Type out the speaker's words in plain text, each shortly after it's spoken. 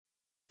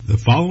The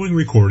following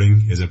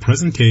recording is a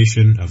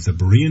presentation of the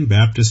Berean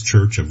Baptist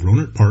Church of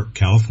Rohnert Park,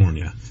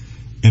 California,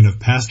 and of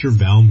Pastor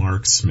Val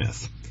Mark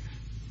Smith.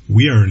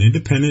 We are an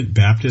independent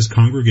Baptist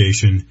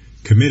congregation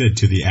committed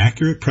to the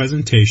accurate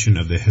presentation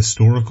of the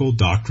historical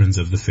doctrines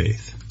of the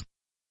faith.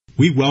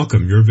 We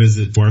welcome your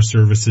visit to our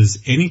services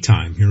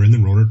anytime here in the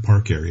Rohnert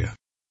Park area.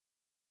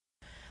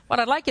 Well,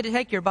 I'd like you to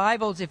take your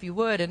Bibles, if you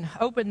would, and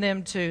open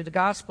them to the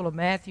Gospel of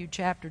Matthew,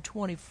 chapter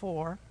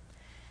 24.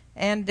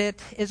 And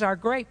it is our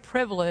great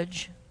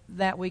privilege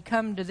that we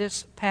come to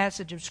this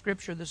passage of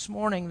Scripture this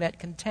morning that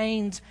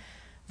contains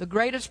the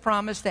greatest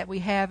promise that we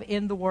have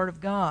in the Word of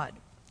God.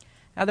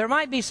 Now, there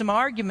might be some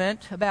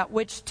argument about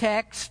which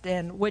text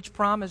and which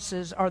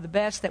promises are the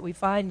best that we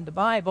find in the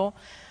Bible,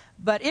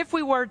 but if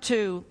we were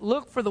to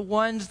look for the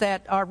ones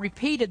that are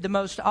repeated the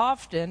most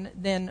often,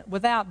 then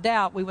without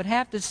doubt we would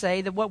have to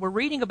say that what we're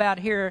reading about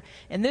here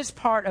in this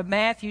part of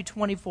Matthew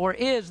 24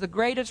 is the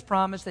greatest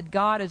promise that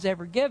God has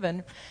ever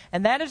given,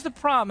 and that is the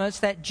promise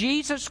that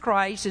Jesus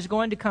Christ is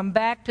going to come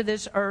back to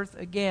this earth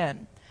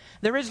again.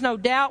 There is no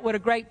doubt what a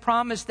great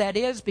promise that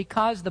is,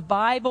 because the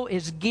Bible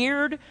is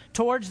geared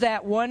towards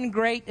that one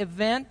great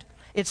event.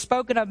 It's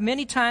spoken of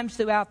many times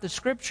throughout the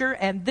Scripture,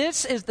 and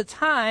this is the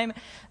time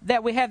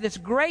that we have this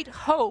great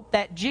hope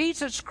that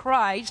Jesus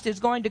Christ is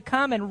going to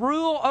come and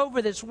rule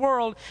over this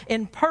world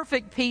in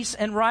perfect peace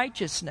and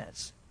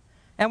righteousness.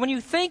 And when you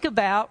think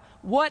about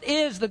what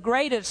is the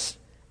greatest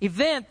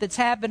event that's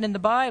happened in the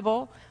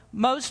Bible,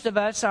 most of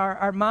us,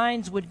 our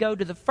minds would go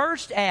to the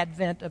first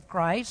advent of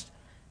Christ.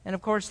 And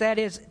of course, that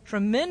is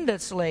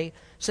tremendously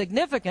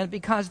significant,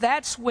 because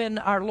that's when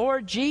our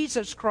Lord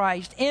Jesus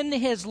Christ, in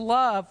His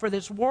love for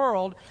this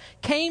world,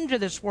 came to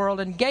this world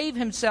and gave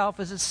Himself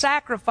as a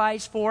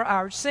sacrifice for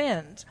our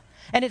sins.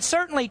 And it's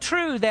certainly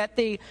true that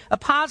the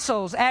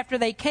apostles, after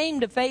they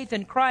came to faith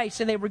in Christ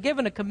and they were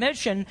given a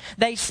commission,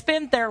 they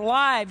spent their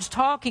lives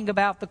talking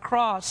about the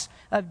cross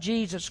of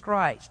Jesus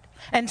Christ.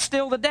 And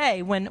still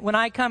today, when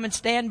I come and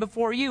stand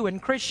before you, and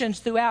Christians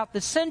throughout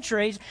the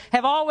centuries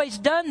have always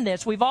done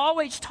this, we've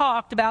always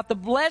talked about the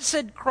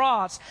blessed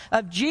cross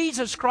of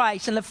Jesus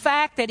Christ and the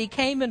fact that He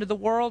came into the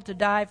world to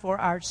die for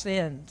our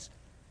sins.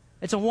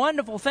 It's a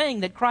wonderful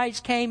thing that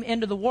Christ came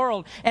into the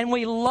world, and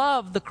we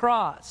love the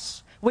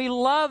cross. We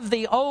love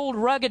the old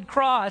rugged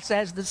cross,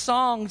 as the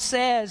song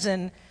says,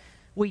 and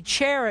we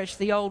cherish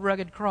the old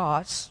rugged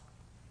cross.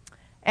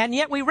 And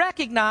yet we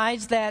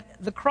recognize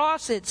that the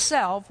cross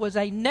itself was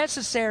a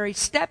necessary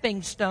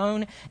stepping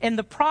stone in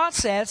the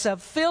process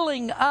of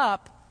filling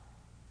up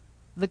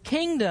the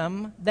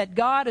kingdom that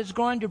God is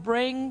going to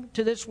bring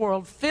to this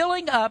world,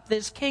 filling up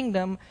this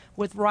kingdom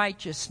with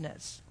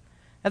righteousness.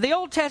 Now, the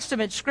Old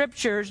Testament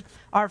Scriptures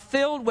are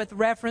filled with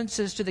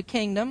references to the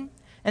kingdom.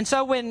 And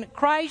so when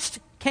Christ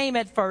came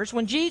at first,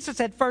 when Jesus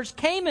at first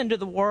came into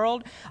the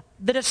world,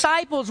 the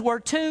disciples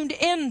were tuned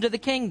into the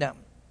kingdom.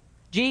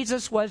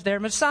 Jesus was their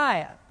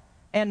Messiah.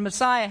 And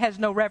Messiah has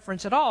no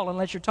reference at all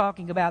unless you're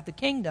talking about the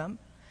kingdom.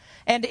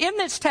 And in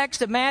this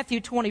text of Matthew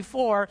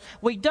 24,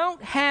 we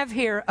don't have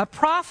here a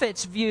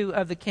prophet's view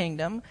of the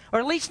kingdom,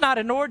 or at least not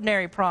an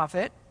ordinary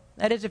prophet.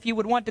 That is, if you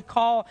would want to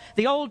call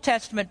the Old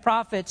Testament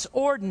prophets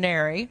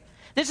ordinary.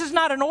 This is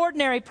not an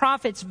ordinary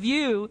prophet's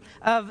view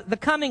of the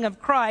coming of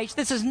Christ.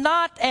 This is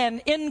not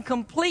an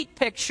incomplete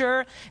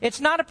picture. It's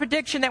not a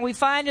prediction that we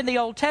find in the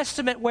Old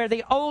Testament, where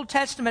the Old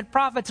Testament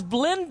prophets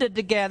blended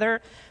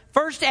together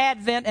first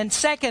Advent and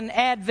second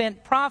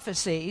Advent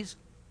prophecies.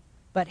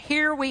 But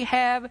here we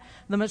have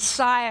the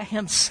Messiah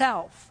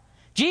Himself,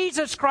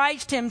 Jesus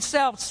Christ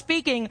Himself,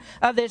 speaking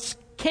of this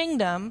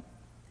kingdom,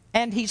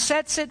 and He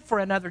sets it for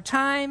another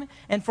time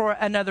and for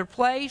another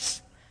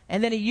place.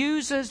 And then He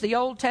uses the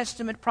Old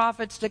Testament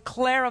prophets to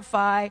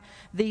clarify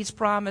these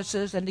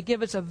promises and to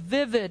give us a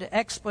vivid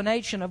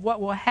explanation of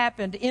what will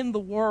happen in the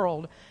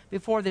world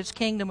before this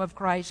kingdom of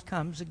Christ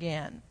comes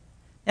again.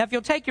 Now, if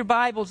you'll take your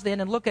Bibles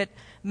then and look at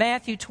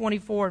Matthew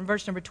 24 and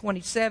verse number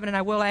 27, and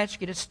I will ask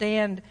you to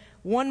stand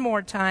one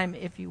more time,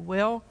 if you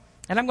will.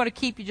 And I'm going to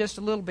keep you just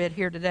a little bit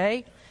here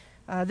today.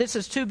 This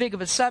is too big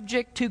of a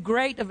subject, too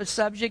great of a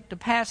subject to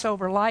pass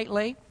over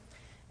lightly.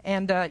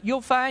 And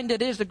you'll find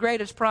it is the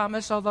greatest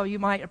promise, although you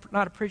might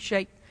not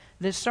appreciate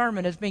this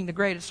sermon as being the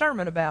greatest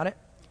sermon about it.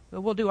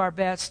 But we'll do our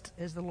best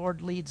as the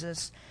Lord leads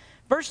us.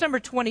 Verse number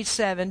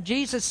 27,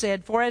 Jesus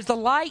said, "For as the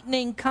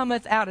lightning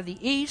cometh out of the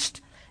east,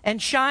 and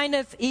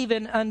shineth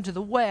even unto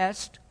the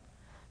west,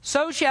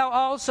 so shall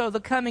also the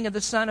coming of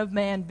the Son of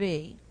Man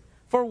be.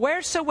 For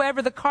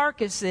wheresoever the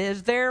carcass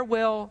is, there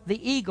will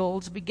the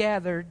eagles be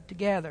gathered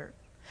together.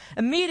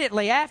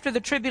 Immediately after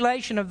the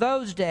tribulation of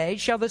those days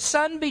shall the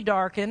sun be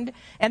darkened,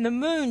 and the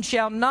moon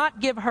shall not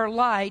give her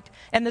light,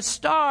 and the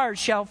stars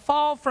shall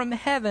fall from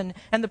heaven,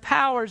 and the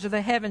powers of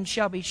the heavens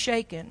shall be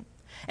shaken.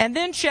 And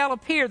then shall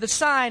appear the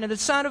sign of the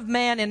Son of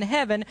Man in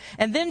heaven,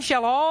 and then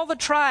shall all the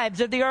tribes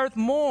of the earth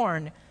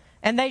mourn,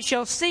 and they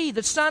shall see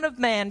the Son of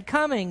Man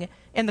coming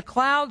in the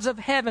clouds of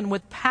heaven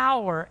with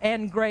power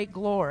and great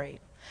glory.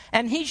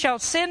 And He shall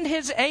send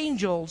His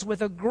angels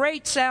with a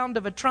great sound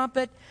of a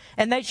trumpet,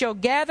 and they shall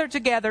gather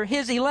together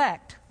His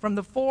elect from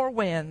the four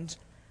winds,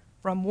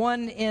 from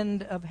one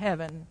end of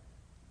heaven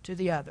to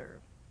the other.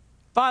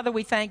 Father,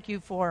 we thank you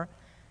for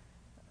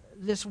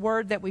this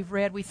word that we've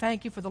read. We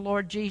thank you for the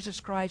Lord Jesus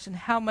Christ and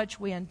how much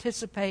we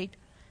anticipate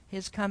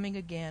his coming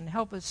again.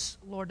 Help us,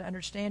 Lord, to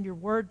understand your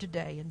word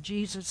today. In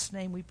Jesus'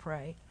 name we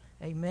pray.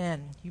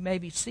 Amen. You may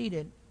be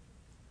seated.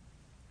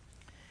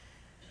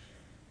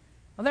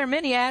 Well, there are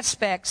many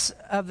aspects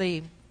of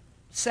the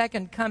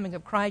second coming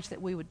of Christ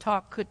that we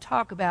could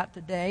talk about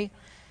today.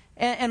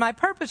 And my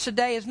purpose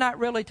today is not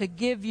really to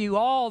give you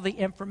all the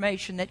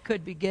information that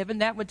could be given.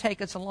 That would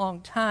take us a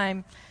long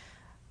time.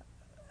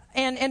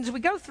 And as we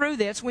go through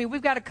this,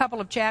 we've got a couple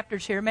of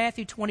chapters here,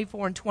 Matthew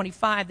 24 and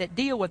 25, that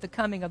deal with the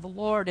coming of the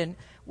Lord. And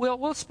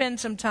we'll spend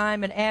some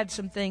time and add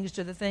some things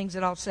to the things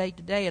that I'll say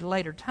today at a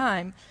later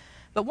time.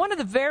 But one of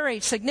the very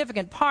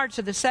significant parts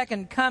of the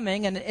second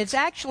coming, and it's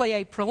actually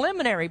a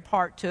preliminary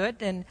part to it,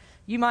 and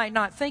you might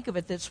not think of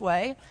it this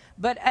way,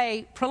 but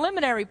a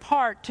preliminary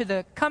part to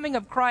the coming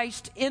of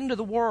Christ into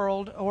the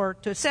world, or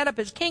to set up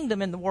his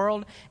kingdom in the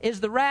world, is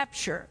the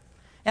rapture.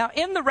 Now,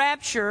 in the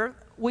rapture,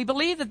 we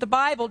believe that the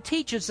Bible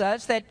teaches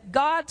us that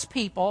God's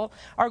people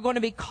are going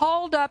to be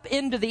called up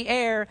into the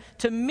air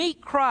to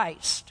meet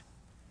Christ.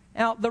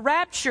 Now, the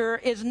rapture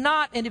is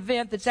not an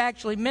event that's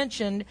actually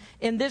mentioned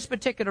in this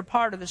particular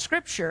part of the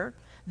Scripture.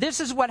 This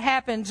is what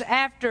happens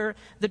after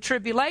the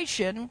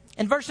tribulation.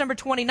 In verse number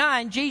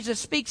 29, Jesus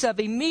speaks of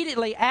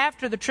immediately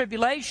after the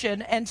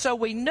tribulation, and so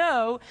we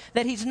know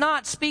that he's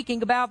not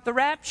speaking about the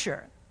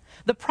rapture.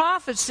 The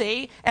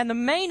prophecy and the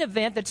main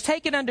event that's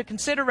taken under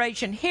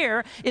consideration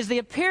here is the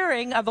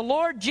appearing of the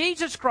Lord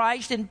Jesus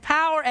Christ in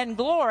power and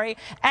glory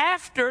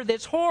after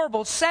this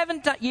horrible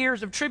 7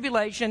 years of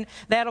tribulation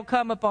that'll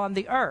come upon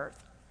the earth.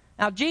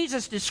 Now,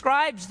 Jesus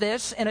describes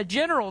this in a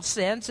general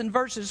sense in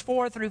verses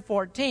 4 through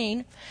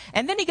 14,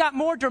 and then he got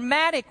more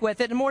dramatic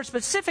with it and more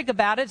specific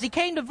about it as he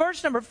came to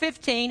verse number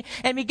 15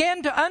 and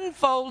began to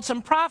unfold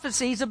some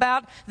prophecies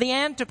about the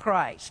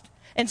Antichrist.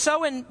 And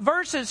so in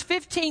verses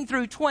 15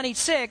 through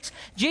 26,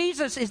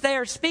 Jesus is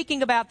there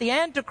speaking about the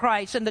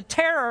Antichrist and the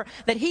terror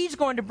that he's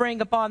going to bring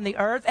upon the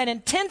earth, an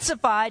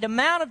intensified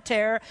amount of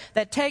terror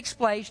that takes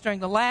place during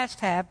the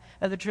last half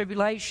of the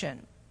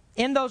tribulation.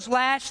 In those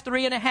last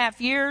 3.5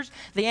 years,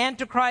 the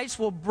Antichrist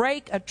will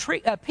break a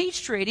peace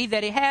treaty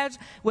that he has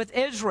with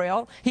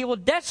Israel. He will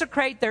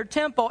desecrate their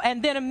temple,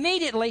 and then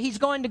immediately he's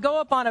going to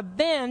go upon a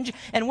binge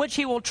in which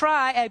he will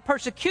try, a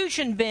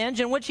persecution binge,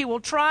 in which he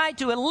will try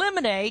to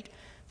eliminate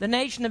the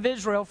nation of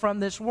Israel from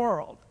this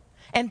world.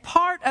 And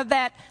part of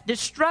that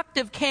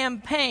destructive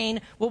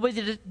campaign will be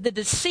the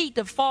deceit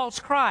of false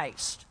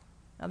Christ.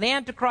 Now, the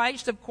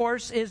Antichrist, of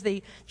course, is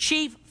the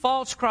chief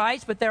false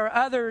Christ, but there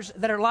are others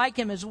that are like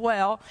him as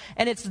well.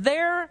 And it's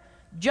their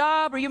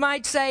job, or you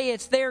might say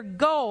it's their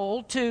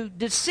goal, to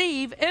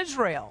deceive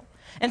Israel.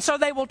 And so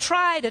they will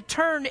try to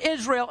turn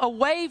Israel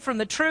away from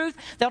the truth.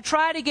 They'll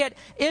try to get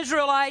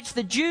Israelites,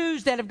 the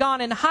Jews that have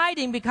gone in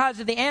hiding because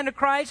of the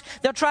Antichrist,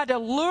 they'll try to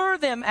lure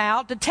them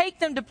out, to take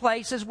them to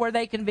places where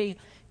they can be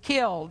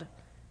killed.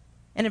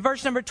 And in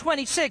verse number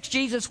 26,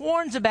 Jesus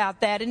warns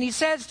about that, and he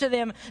says to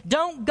them,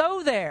 don't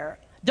go there.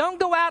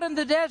 Don't go out in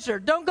the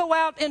desert. Don't go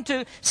out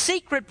into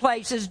secret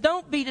places.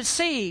 Don't be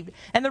deceived.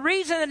 And the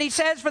reason that he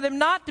says for them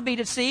not to be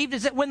deceived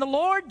is that when the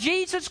Lord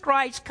Jesus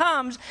Christ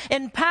comes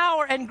in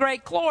power and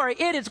great glory,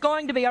 it is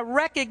going to be a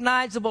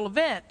recognizable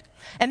event.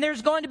 And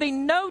there's going to be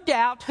no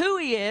doubt who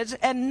he is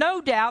and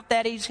no doubt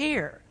that he's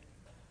here.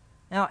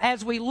 Now,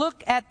 as we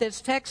look at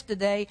this text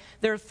today,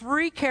 there are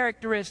 3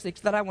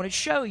 characteristics that I want to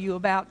show you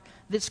about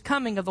this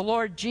coming of the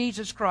Lord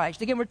Jesus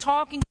Christ. Again, we're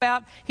talking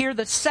about here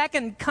the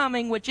second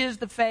coming, which is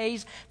the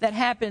phase that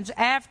happens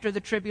after the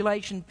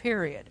tribulation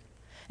period.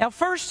 Now,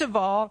 first of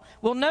all,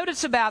 we'll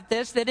notice about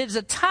this that it is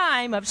a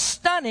time of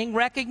stunning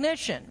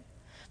recognition.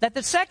 That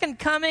the second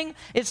coming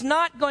is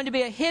not going to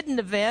be a hidden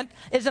event,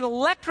 is an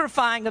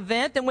electrifying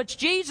event in which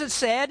Jesus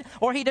said,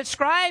 or he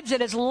describes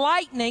it as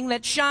lightning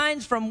that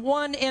shines from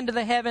one end of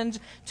the heavens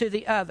to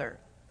the other.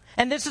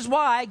 And this is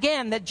why,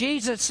 again, that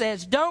Jesus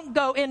says, don't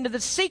go into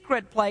the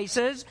secret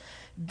places.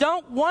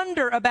 Don't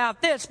wonder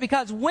about this,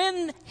 because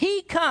when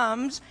he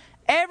comes,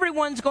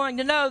 everyone's going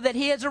to know that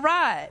he has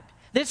arrived.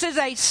 This is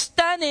a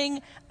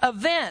stunning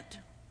event.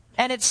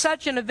 And it's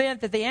such an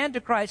event that the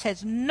Antichrist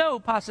has no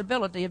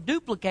possibility of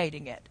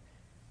duplicating it.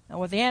 Now,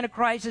 what the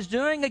Antichrist is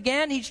doing,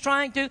 again, he's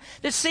trying to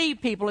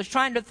deceive people. He's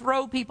trying to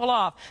throw people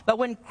off. But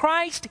when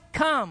Christ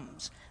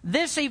comes,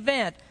 this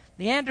event,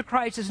 the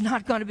Antichrist is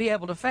not going to be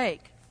able to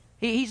fake.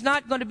 He's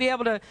not going to be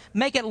able to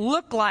make it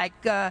look like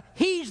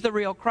he's the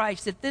real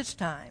Christ at this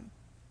time.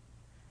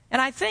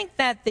 And I think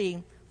that the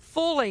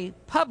fully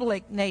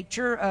public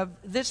nature of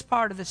this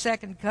part of the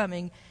second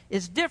coming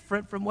is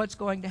different from what's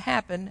going to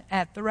happen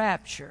at the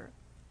rapture.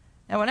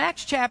 Now, in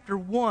Acts chapter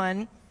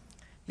 1,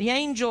 the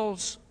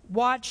angels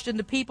watched and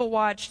the people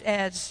watched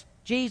as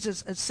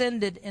Jesus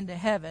ascended into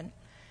heaven.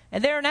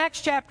 And there in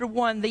Acts chapter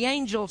 1, the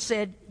angel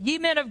said, "Ye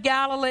men of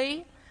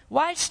Galilee,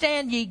 why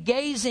stand ye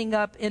gazing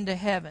up into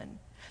heaven?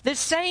 This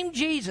same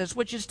Jesus,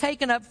 which is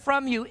taken up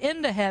from you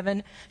into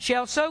heaven,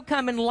 shall so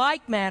come in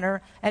like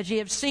manner as ye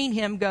have seen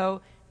him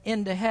go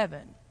into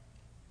heaven.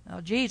 Now,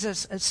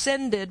 Jesus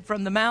ascended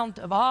from the Mount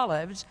of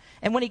Olives,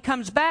 and when he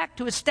comes back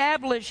to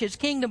establish his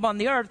kingdom on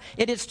the earth,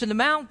 it is to the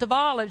Mount of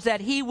Olives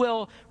that he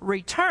will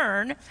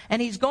return,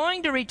 and he's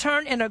going to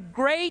return in a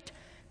great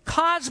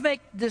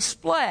cosmic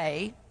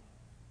display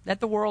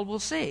that the world will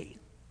see.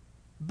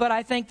 But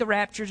I think the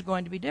rapture is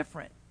going to be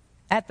different.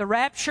 At the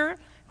rapture,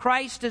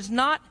 Christ does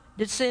not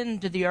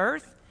descend to the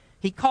earth.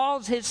 He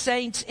calls his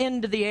saints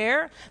into the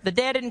air. The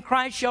dead in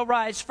Christ shall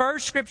rise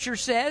first, Scripture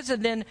says,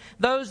 and then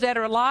those that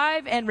are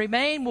alive and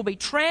remain will be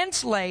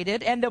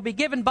translated, and they'll be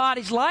given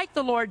bodies like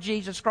the Lord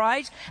Jesus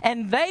Christ,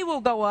 and they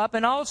will go up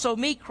and also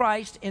meet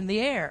Christ in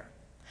the air.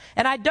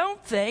 And I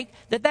don't think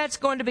that that's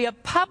going to be a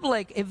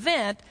public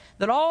event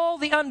that all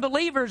the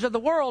unbelievers of the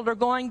world are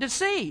going to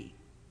see.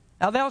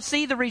 Now, they'll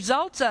see the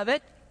results of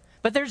it,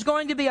 but there's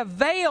going to be a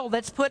veil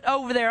that's put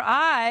over their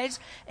eyes,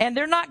 and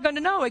they're not going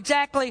to know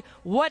exactly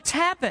what's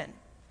happened.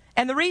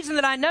 And the reason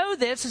that I know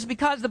this is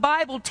because the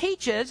Bible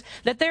teaches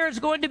that there is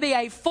going to be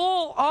a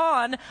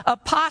full-on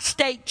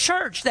apostate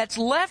church that's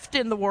left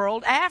in the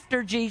world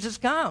after Jesus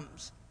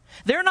comes.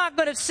 They're not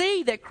going to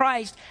see that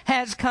Christ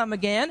has come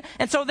again,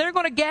 and so they're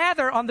going to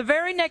gather on the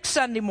very next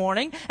Sunday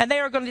morning, and they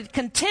are going to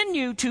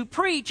continue to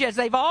preach as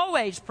they've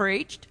always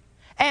preached.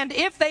 And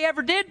if they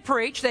ever did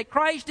preach that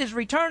Christ is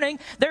returning,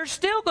 they're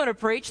still going to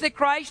preach that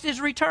Christ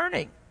is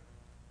returning.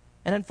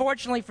 And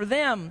unfortunately for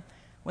them,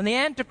 when the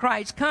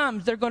Antichrist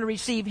comes, they're going to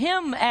receive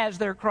him as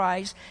their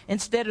Christ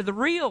instead of the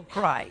real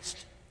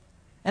Christ.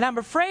 And I'm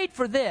afraid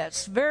for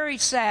this, very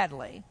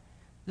sadly,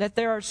 that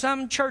there are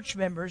some church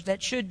members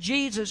that should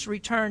Jesus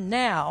return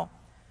now,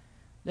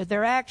 that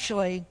they're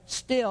actually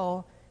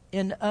still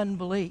in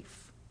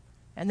unbelief.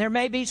 And there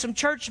may be some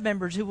church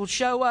members who will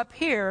show up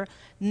here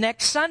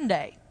next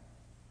Sunday.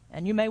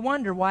 And you may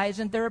wonder, why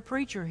isn't there a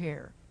preacher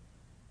here?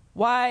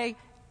 Why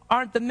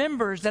aren't the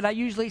members that I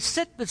usually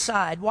sit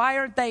beside, why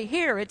aren't they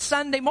here? It's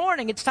Sunday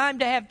morning. It's time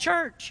to have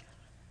church.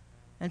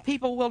 And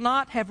people will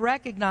not have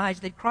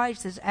recognized that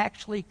Christ has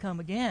actually come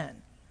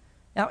again.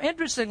 Now,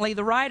 interestingly,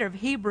 the writer of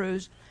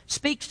Hebrews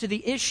speaks to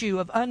the issue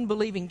of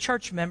unbelieving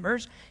church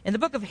members. In the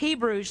book of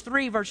Hebrews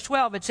 3, verse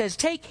 12, it says,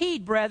 "Take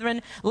heed,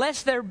 brethren,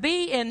 lest there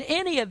be in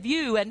any of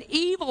you an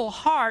evil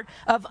heart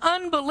of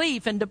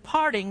unbelief in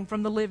departing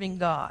from the living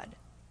God."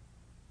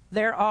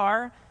 There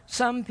are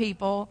some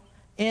people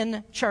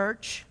in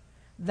church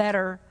that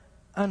are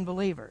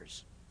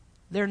unbelievers.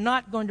 They're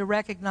not going to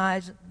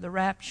recognize the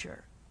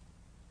rapture.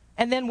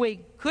 And then we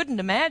couldn't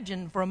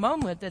imagine for a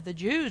moment that the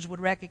Jews would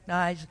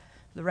recognize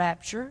the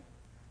rapture.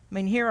 I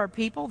mean, here are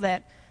people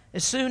that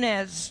as soon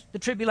as the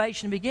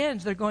tribulation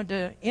begins, they're going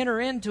to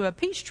enter into a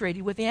peace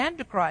treaty with the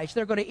Antichrist.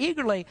 They're going to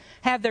eagerly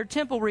have their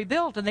temple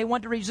rebuilt, and they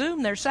want to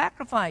resume their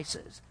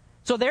sacrifices.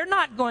 So they're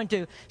not going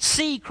to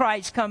see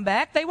Christ come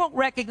back. They won't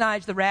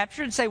recognize the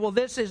rapture and say, well,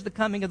 this is the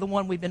coming of the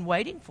one we've been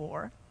waiting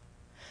for.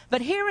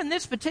 But here in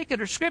this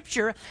particular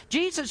scripture,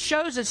 Jesus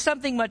shows us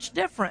something much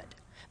different.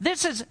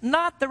 This is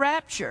not the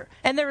rapture,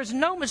 and there is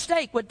no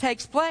mistake what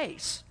takes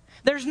place.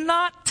 There's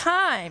not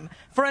time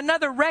for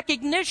another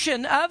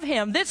recognition of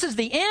him. This is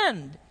the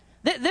end.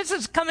 This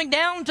is coming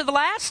down to the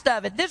last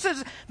of it. This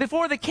is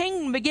before the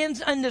kingdom begins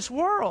in this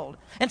world.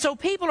 And so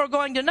people are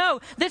going to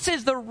know this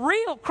is the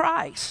real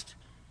Christ.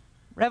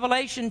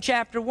 Revelation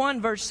chapter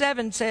 1 verse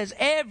 7 says,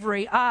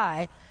 "Every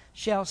eye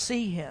shall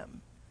see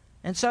him."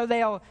 And so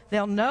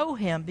they'll know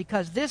him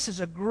because this is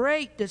a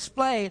great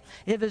display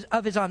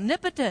of his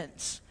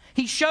omnipotence.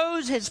 He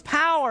shows his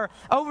power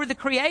over the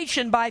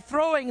creation by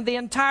throwing the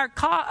entire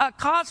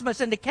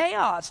cosmos into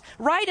chaos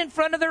right in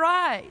front of their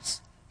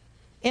eyes.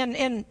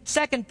 In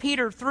 2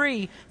 Peter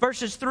 3,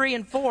 verses 3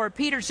 and 4,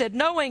 Peter said,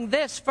 "Knowing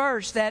this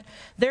first, that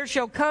there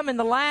shall come in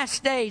the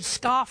last days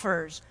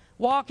scoffers,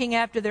 walking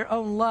after their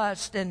own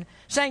lust, and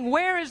saying,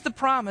 where is the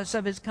promise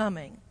of his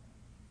coming?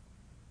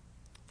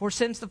 For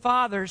since the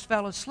fathers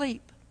fell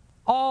asleep,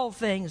 all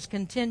things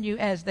continue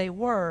as they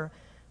were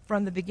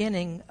from the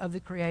beginning of the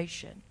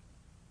creation."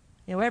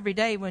 You know, every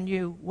day when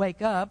you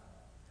wake up,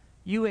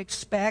 you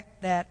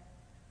expect that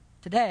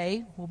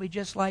today will be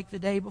just like the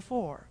day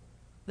before.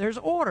 There's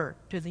order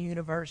to the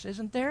universe,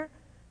 isn't there?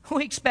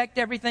 We expect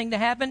everything to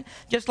happen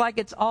just like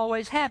it's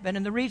always happened.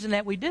 And the reason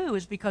that we do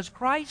is because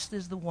Christ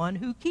is the one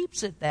who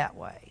keeps it that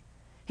way.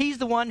 He's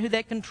the one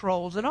that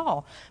controls it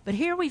all. But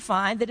here we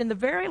find that in the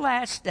very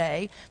last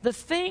day, the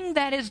thing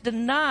that is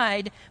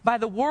denied by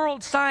the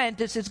world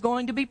scientists is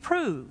going to be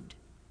proved.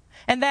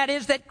 And that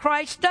is that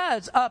Christ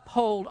does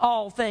uphold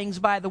all things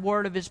by the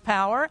word of his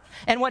power.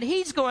 And what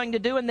he's going to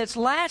do in this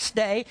last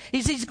day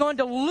is he's going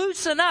to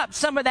loosen up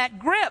some of that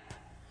grip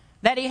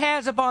that he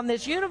has upon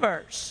this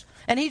universe.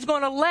 And he's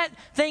going to let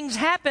things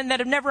happen that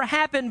have never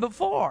happened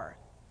before.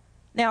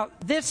 Now,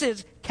 this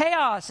is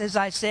chaos, as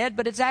I said,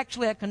 but it's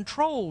actually a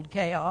controlled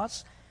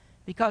chaos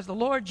because the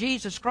Lord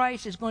Jesus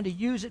Christ is going to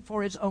use it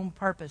for his own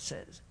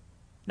purposes.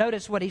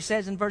 Notice what he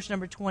says in verse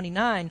number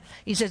 29.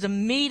 He says,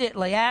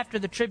 "Immediately after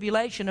the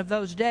tribulation of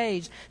those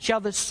days shall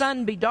the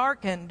sun be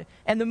darkened,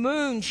 and the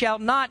moon shall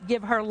not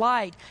give her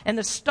light, and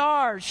the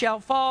stars shall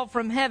fall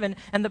from heaven,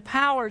 and the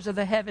powers of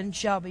the heavens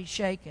shall be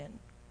shaken."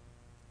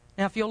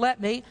 Now, if you'll let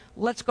me,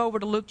 let's go over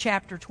to Luke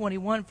chapter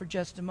 21 for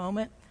just a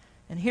moment.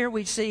 And here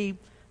we see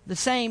the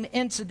same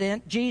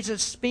incident,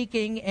 Jesus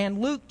speaking,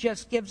 and Luke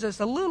just gives us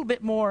a little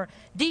bit more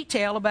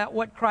detail about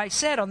what Christ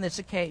said on this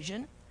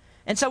occasion.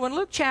 And so in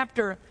Luke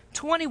chapter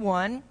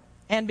 21,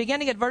 and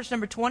beginning at verse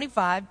number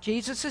 25,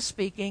 Jesus is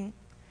speaking,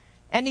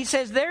 and he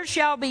says, "There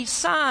shall be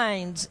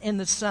signs in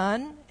the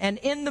sun, and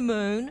in the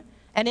moon,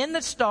 and in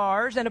the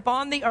stars, and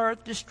upon the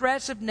earth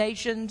distress of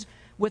nations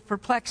with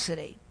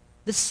perplexity.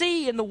 The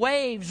sea and the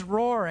waves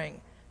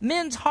roaring,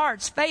 men's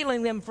hearts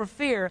failing them for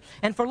fear,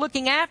 and for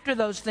looking after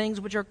those things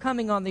which are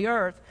coming on the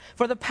earth.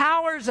 For the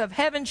powers of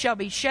heaven shall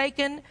be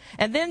shaken,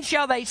 and then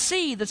shall they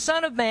see the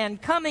Son of Man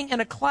coming in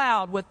a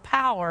cloud with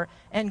power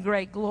and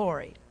great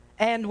glory.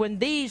 And when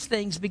these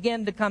things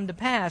begin to come to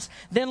pass,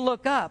 then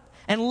look up,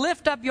 and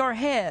lift up your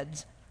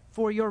heads,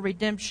 for your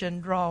redemption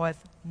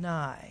draweth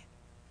nigh."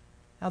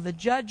 Now, the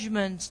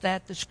judgments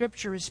that the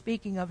Scripture is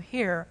speaking of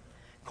here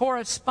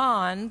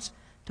corresponds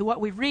to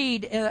what we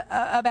read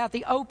about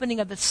the opening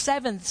of the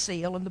seventh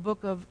seal in the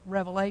book of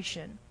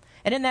Revelation.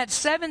 And in that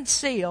seventh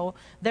seal,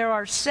 there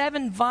are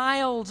 7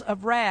 vials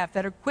of wrath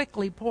that are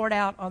quickly poured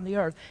out on the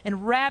earth.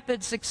 In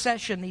rapid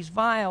succession, these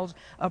vials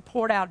are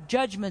poured out,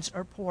 judgments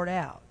are poured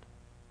out.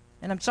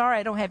 And I'm sorry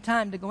I don't have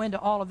time to go into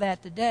all of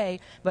that today,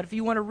 but if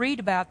you want to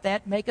read about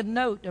that, make a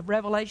note of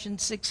Revelation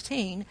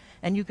 16,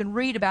 and you can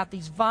read about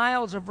these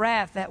vials of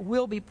wrath that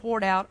will be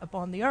poured out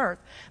upon the earth.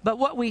 But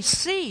what we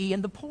see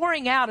in the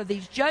pouring out of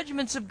these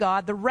judgments of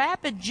God, the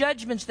rapid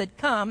judgments that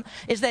come,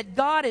 is that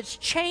God is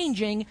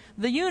changing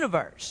the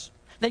universe.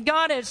 That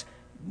God is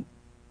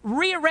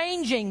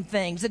rearranging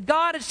things. That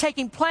God is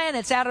taking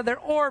planets out of their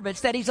orbits.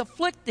 That He's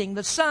afflicting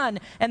the sun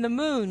and the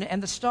moon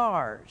and the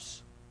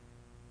stars.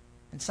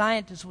 And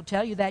scientists will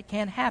tell you that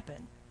can't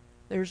happen.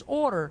 There's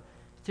order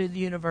to the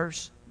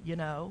universe, you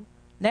know.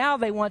 Now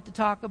they want to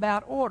talk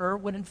about order,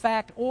 when in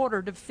fact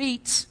order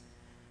defeats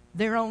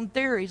their own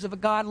theories of a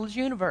godless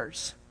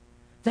universe.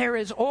 There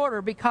is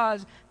order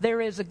because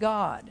there is a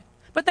God.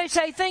 But they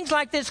say things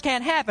like this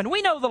can't happen.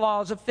 We know the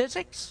laws of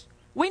physics.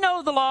 We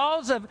know the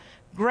laws of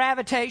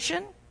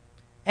gravitation.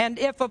 And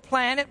if a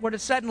planet were to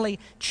suddenly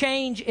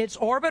change its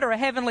orbit, or a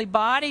heavenly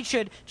body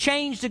should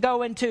change to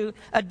go into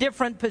a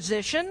different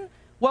position,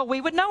 well,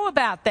 we would know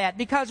about that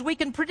because we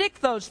can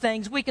predict those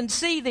things. We can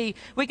see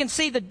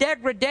the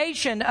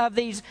degradation of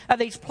these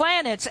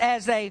planets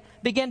as they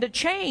begin to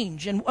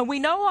change, and we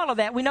know all of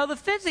that. We know the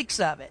physics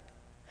of it.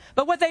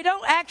 But what they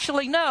don't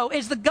actually know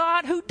is the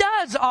God who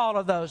does all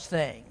of those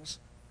things.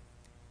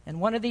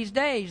 And one of these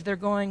days they're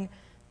going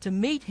to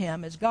meet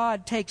Him as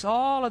God takes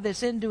all of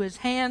this into His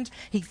hands.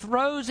 He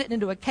throws it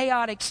into a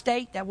chaotic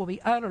state that will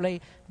be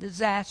utterly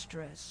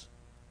disastrous.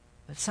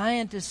 But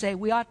scientists say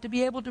we ought to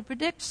be able to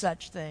predict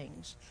such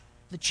things.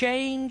 The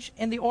change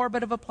in the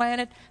orbit of a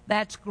planet,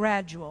 that's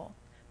gradual.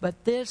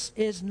 But this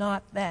is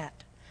not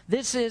that.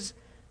 This is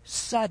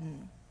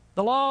sudden.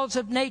 The laws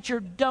of nature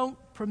don't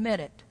permit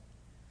it.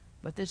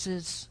 But this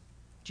is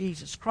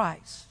Jesus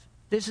Christ.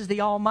 This is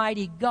the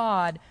Almighty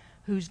God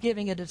who's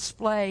giving a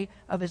display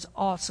of His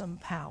awesome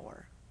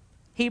power.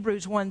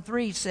 Hebrews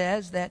 1:3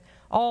 says that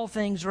all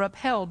things are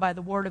upheld by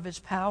the word of His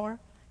power.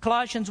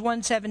 Colossians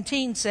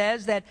 1:17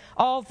 says that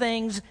all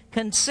things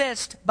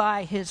consist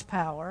by His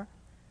power.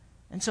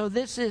 And so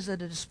this is a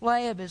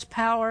display of His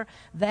power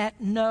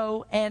that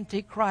no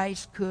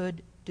Antichrist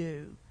could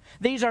do.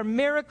 These are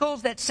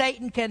miracles that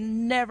Satan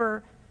can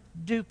never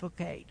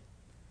duplicate.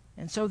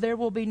 And so there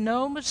will be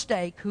no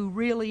mistake who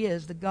really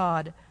is the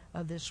God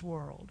of this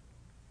world.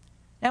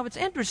 Now it's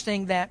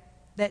interesting that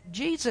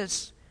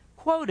Jesus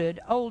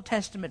quoted Old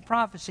Testament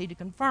prophecy to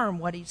confirm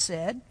what He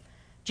said.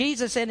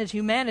 Jesus in His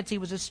humanity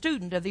was a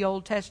student of the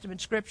Old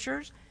Testament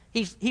Scriptures.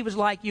 He was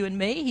like you and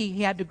me.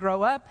 He had to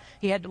grow up.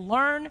 He had to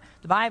learn.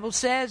 The Bible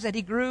says that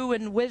He grew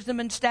in wisdom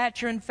and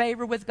stature and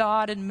favor with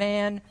God and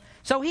man.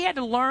 So He had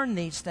to learn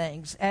these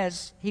things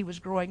as He was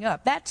growing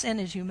up. That's in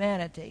His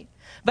humanity.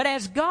 But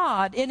as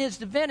God, in His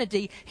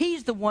divinity,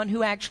 He's the one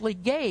who actually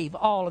gave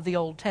all of the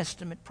Old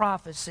Testament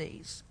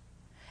prophecies.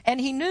 And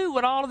He knew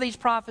what all of these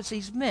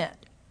prophecies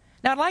meant.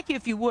 Now, I'd like you,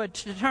 if you would,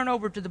 to turn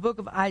over to the book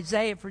of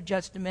Isaiah for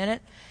just a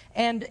minute.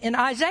 And in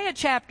Isaiah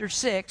chapter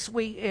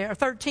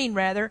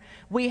 13,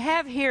 we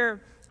have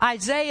here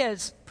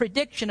Isaiah's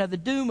prediction of the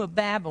doom of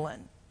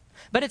Babylon.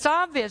 But it's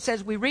obvious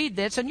as we read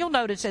this, and you'll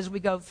notice as we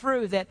go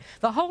through, that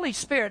the Holy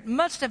Spirit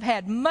must have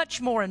had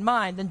much more in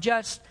mind than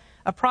just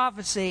a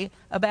prophecy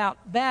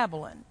about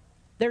Babylon.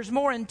 There's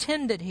more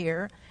intended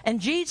here,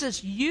 and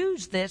Jesus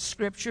used this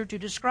scripture to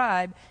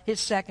describe His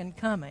second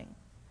coming.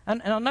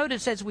 And I'll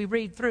notice as we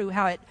read through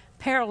how it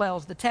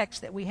parallels the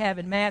text that we have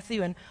in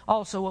Matthew and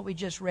also what we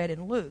just read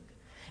in Luke.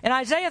 In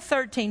Isaiah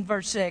 13,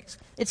 verse 6,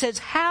 it says,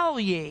 "Howl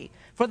ye,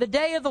 for the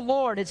day of the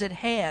Lord is at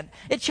hand.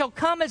 It shall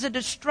come as a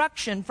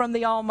destruction from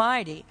the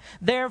Almighty.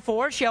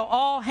 Therefore shall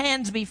all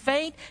hands be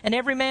faint, and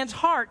every man's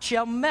heart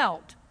shall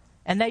melt.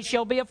 And they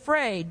shall be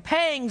afraid.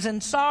 Pangs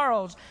and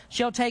sorrows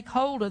shall take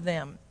hold of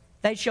them.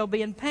 They shall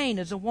be in pain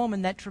as a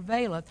woman that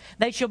travaileth.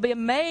 They shall be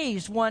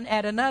amazed one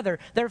at another.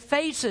 Their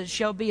faces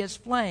shall be as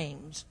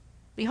flames.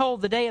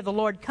 Behold, the day of the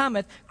Lord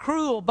cometh,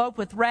 cruel both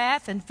with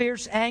wrath and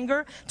fierce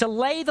anger, to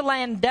lay the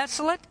land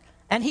desolate,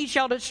 and he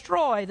shall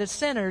destroy the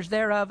sinners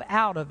thereof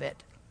out of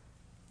it.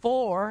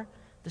 For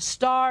the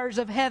stars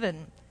of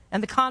heaven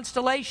and the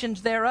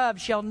constellations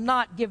thereof shall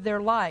not give their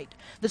light.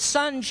 The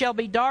sun shall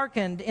be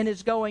darkened in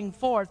his going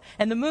forth,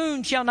 and the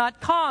moon shall not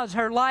cause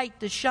her light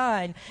to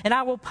shine. And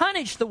I will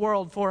punish the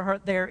world for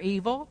their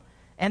evil,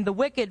 and the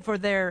wicked for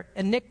their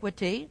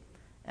iniquity.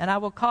 And I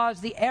will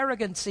cause the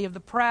arrogancy of the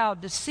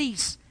proud to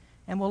cease,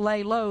 and will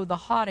lay low the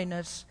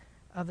haughtiness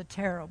of the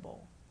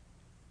terrible.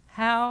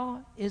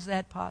 How is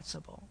that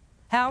possible?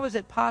 How is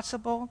it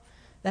possible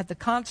that the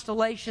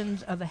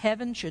constellations of the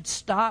heaven should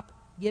stop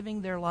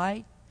giving their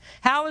light?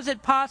 How is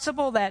it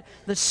possible that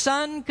the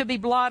sun could be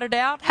blotted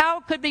out? How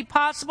could it be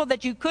possible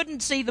that you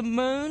couldn't see the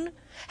moon?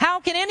 How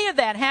can any of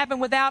that happen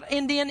without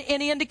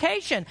any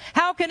indication?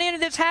 How can any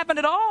of this happen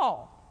at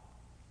all?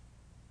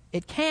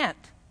 It can't.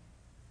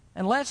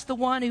 Unless the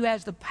one who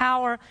has the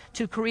power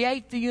to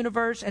create the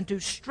universe and to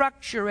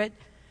structure it,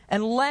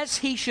 unless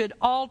he should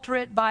alter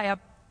it by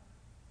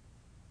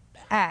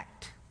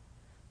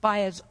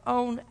his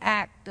own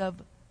act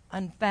of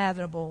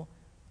unfathomable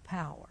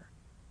power.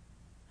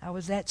 How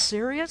is that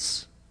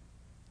serious?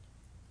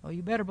 Well,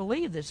 you better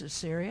believe this is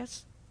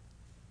serious.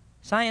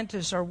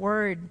 Scientists are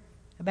worried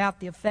about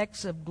the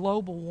effects of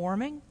global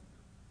warming.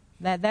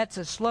 That's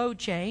a slow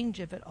change,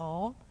 if at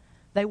all.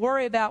 They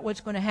worry about what's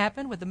going to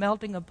happen with the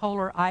melting of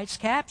polar ice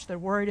caps. They're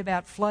worried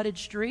about flooded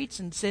streets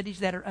in cities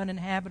that are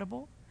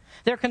uninhabitable.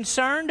 They're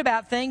concerned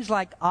about things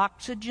like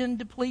oxygen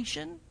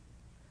depletion.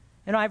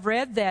 And I've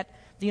read that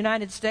the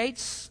United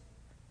States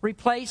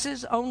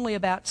replaces only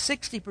about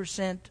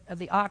 60% of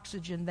the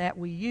oxygen that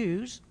we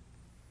use.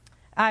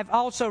 I've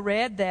also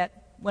read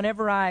that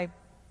whenever I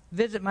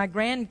visit my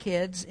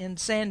grandkids in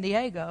San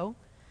Diego,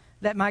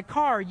 that my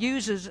car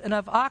uses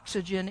enough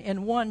oxygen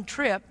in one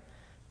trip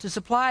to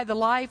supply the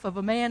life of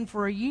a man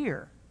for a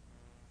year.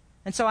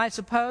 And so I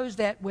suppose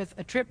that with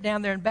a trip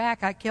down there and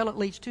back, I kill at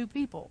least 2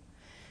 people.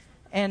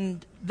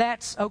 And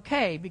that's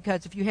okay,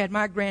 because if you had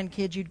my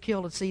grandkids, you'd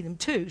kill to see them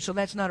too, so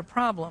that's not a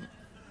problem.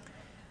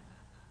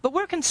 But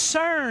we're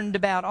concerned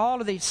about all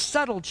of these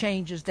subtle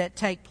changes that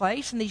take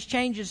place, and these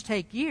changes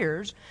take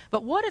years.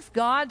 But what if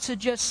God should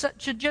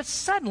just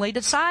suddenly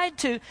decide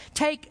to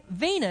take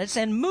Venus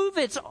and move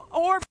its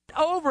orbit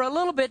over a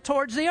little bit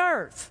towards the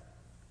Earth?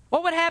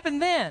 What would happen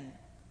then?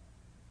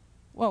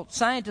 Well,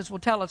 scientists will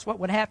tell us what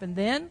would happen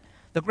then.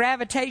 The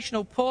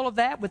gravitational pull of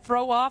that would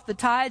throw off the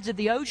tides of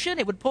the ocean.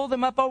 It would pull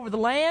them up over the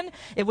land.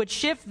 It would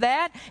shift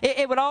that.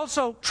 It would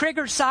also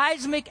trigger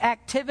seismic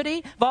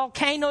activity.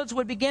 Volcanoes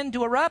would begin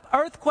to erupt.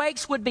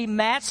 Earthquakes would be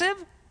massive.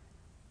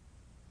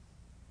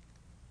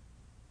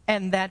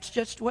 And that's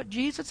just what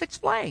Jesus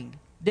explained,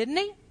 didn't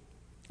he?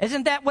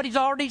 Isn't that what he's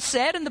already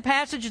said in the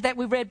passages that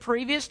we read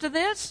previous to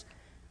this?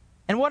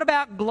 And what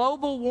about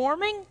global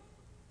warming?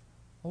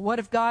 Well, what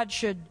if God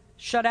should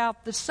shut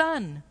out the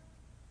sun?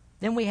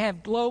 Then we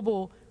have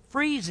global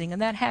freezing,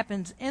 and that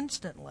happens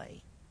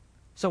instantly.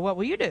 So what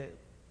will you do?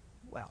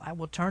 Well, I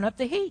will turn up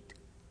the heat.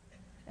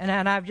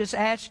 And I've just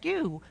asked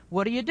you,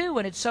 what do you do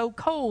when it's so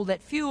cold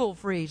that fuel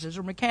freezes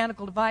or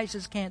mechanical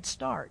devices can't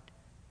start?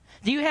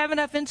 Do you have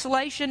enough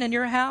insulation in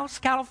your house,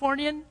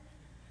 Californian,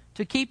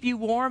 to keep you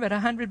warm at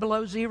 100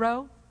 below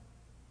zero?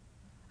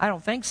 I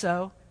don't think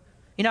so.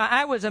 You know,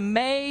 I was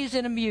amazed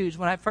and amused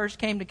when I first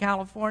came to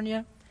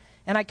California,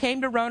 and I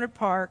came to Rohnert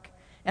Park,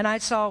 and I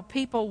saw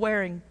people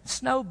wearing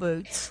snow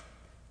boots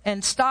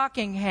and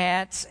stocking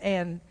hats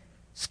and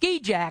ski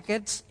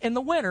jackets in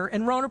the winter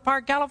in Rohnert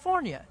Park,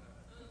 California.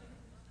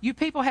 You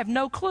people have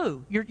no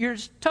clue. You're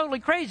totally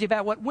crazy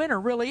about what winter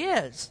really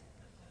is.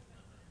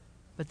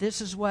 But this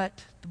is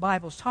what the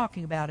Bible's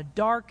talking about, a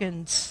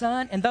darkened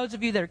sun. And those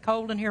of you that are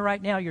cold in here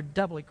right now, you're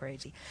doubly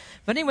crazy.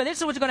 But anyway, this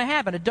is what's going to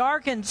happen. A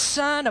darkened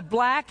sun, a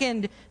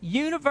blackened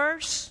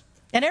universe.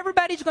 And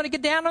everybody's going to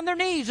get down on their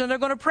knees and they're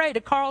going to pray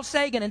to Carl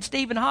Sagan and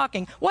Stephen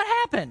Hawking. What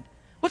happened?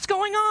 What's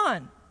going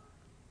on?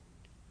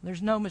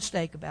 There's no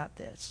mistake about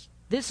this.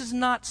 This is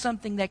not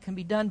something that can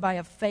be done by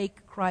a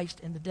fake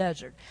Christ in the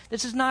desert.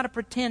 This is not a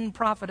pretend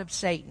prophet of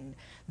Satan.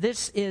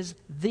 This is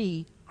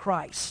the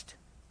Christ.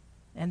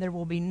 And there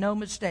will be no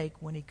mistake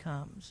when he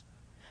comes.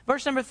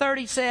 Verse number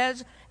 30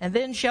 says, "And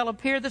then shall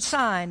appear the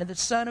sign of the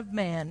Son of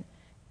Man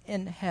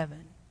in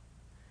heaven."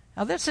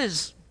 Now this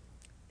is,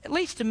 at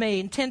least to me,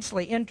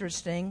 intensely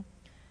interesting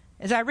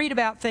as I read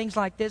about things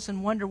like this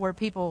and wonder where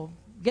people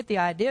get the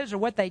ideas or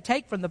what they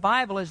take from the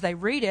Bible as they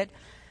read it.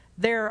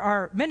 There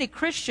are many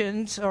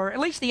Christians, or at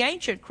least the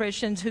ancient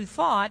Christians, who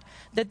thought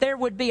that there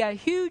would be a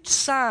huge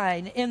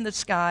sign in the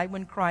sky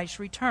when Christ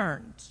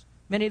returns.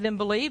 Many of them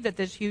believed that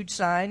this huge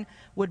sign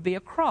would be a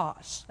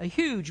cross. A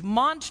huge,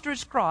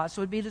 monstrous cross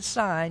would be the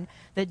sign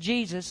that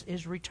Jesus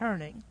is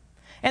returning.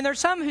 And there are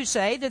some who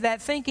say that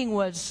that thinking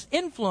was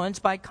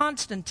influenced by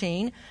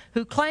Constantine,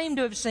 who claimed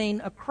to have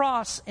seen a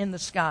cross in the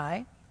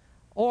sky,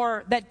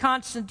 or that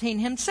Constantine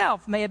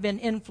himself may have been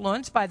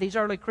influenced by these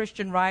early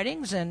Christian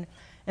writings and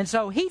And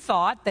so he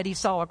thought that he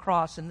saw a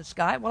cross in the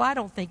sky. Well, I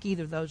don't think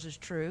either of those is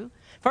true.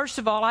 First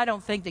of all, I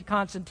don't think that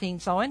Constantine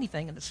saw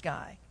anything in the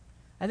sky.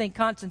 I think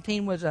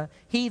Constantine was a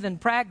heathen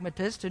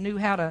pragmatist who knew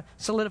how to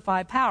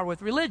solidify power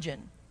with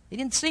religion. He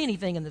didn't see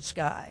anything in the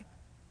sky.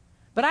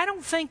 But I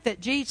don't think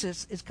that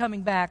Jesus is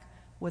coming back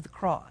with a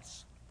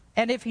cross.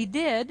 And if he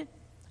did,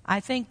 I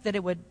think that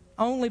it would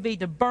only be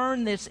to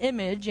burn this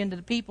image into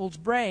the people's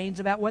brains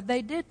about what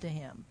they did to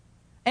him.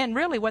 And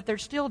really what they're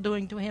still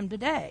doing to him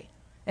today.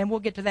 And we'll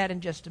get to that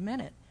in just a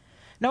minute.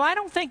 No, I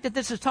don't think that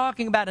this is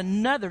talking about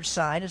another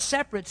sign, a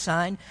separate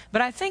sign,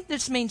 but I think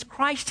this means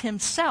Christ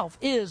himself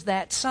is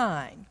that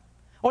sign.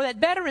 Or that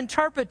better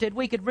interpreted,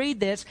 we could read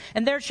this,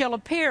 and there shall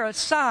appear a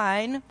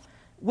sign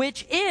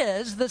which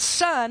is the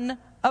Son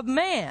of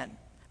Man.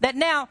 That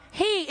now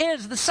he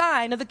is the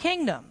sign of the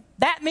kingdom.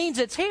 That means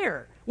it's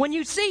here when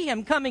you see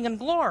him coming in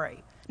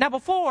glory. Now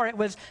before it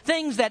was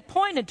things that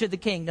pointed to the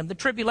kingdom, the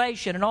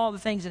tribulation and all the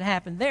things that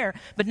happened there.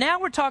 But now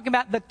we're talking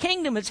about the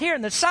kingdom is here,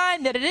 and the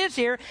sign that it is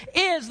here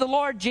is the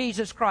Lord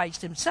Jesus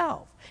Christ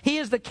himself. He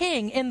is the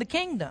king in the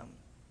kingdom.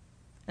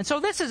 And so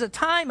this is a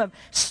time of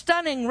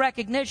stunning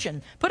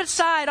recognition. Put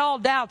aside all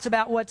doubts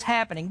about what's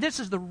happening. This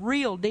is the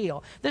real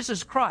deal. This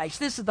is Christ.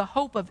 This is the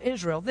hope of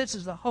Israel. This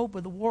is the hope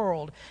of the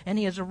world. And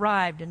he has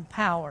arrived in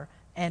power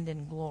and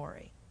in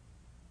glory.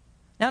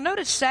 Now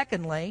notice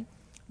secondly,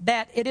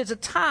 that it is a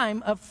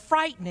time of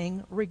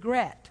frightening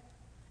regret.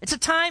 It's a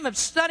time of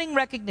stunning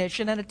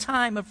recognition and a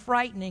time of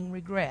frightening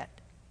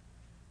regret.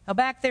 Now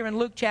back there in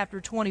Luke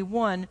chapter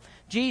 21,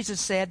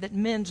 Jesus said that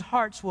men's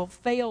hearts will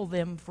fail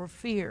them for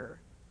fear.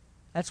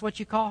 That's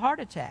what you call heart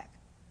attack.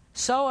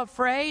 So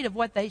afraid of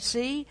what they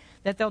see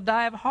that they'll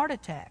die of a heart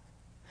attack.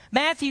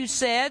 Matthew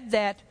said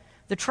that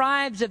the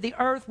tribes of the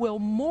earth will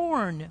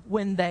mourn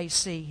when they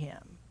see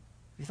him.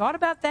 You thought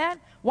about that?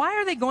 Why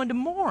are they going to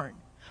mourn?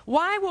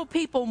 Why will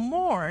people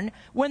mourn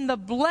when the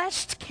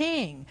blessed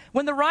king,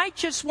 when the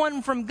righteous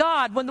one from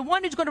God, when the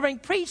one who's going to bring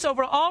peace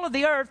over all of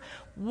the earth,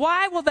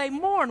 why will they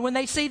mourn when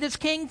they see this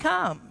king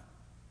come?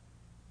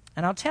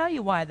 And I'll tell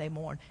you why they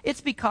mourn.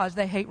 It's because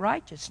they hate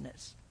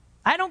righteousness.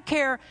 I don't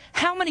care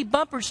how many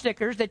bumper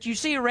stickers that you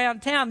see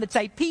around town that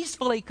say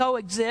peacefully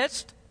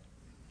coexist.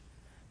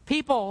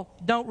 People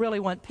don't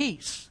really want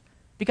peace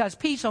because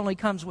peace only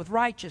comes with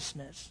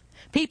righteousness.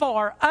 People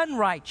are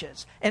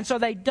unrighteous, and so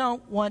they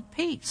don't want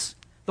peace.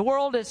 The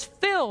world is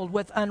filled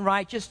with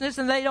unrighteousness,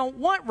 and they don't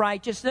want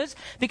righteousness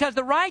because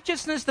the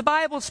righteousness the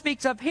Bible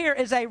speaks of here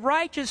is a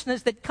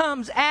righteousness that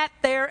comes at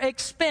their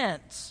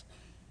expense.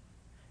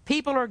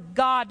 People are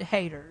God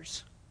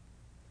haters.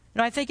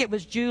 I think it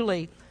was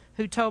Julie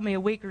who told me a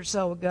week or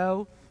so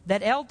ago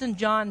that Elton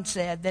John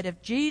said that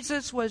if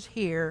Jesus was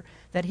here,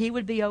 that he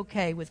would be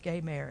okay with gay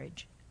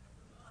marriage.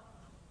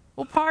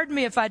 Well, pardon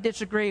me if I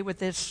disagree with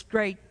this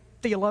great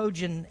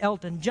theologian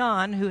Elton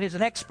John, who is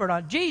an expert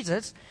on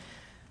Jesus,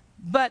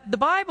 but the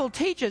Bible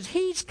teaches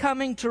he's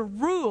coming to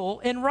rule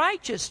in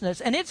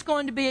righteousness, and it's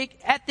going to be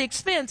at the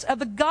expense of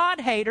the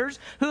God-haters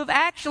who have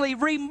actually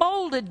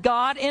remolded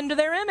God into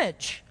their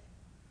image.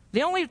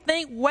 The only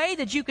way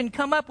that you can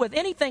come up with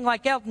anything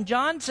like Elton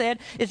John said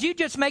is you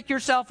just make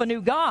yourself a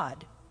new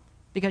God,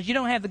 because you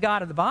don't have the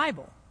God of the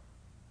Bible.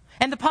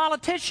 And the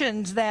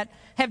politicians that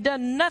have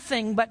done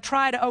nothing but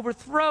try to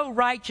overthrow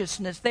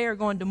righteousness, they are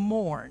going to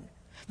mourn.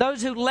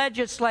 Those who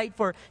legislate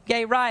for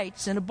gay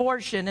rights and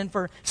abortion and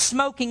for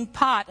smoking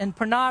pot and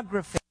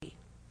pornography,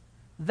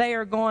 they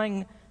are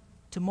going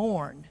to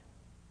mourn.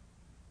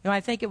 I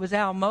think it was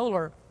Al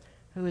Mohler,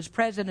 who is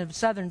president of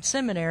Southern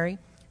Seminary,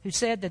 who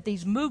said that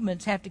these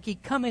movements have to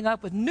keep coming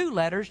up with new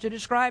letters to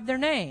describe their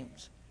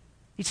names.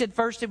 He said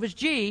first it was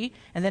G,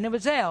 and then it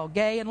was L,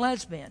 gay and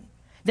lesbian.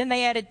 Then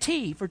they added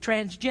T for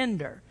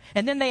transgender.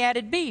 And then they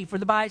added B for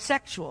the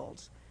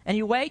bisexuals. And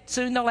you wait,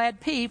 soon they'll add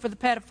P for the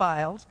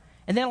pedophiles.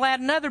 And then they'll add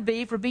another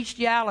B for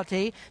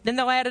bestiality. Then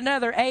they'll add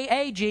another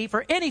AAG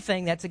for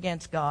anything that's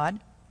against God.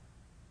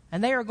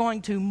 And they are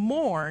going to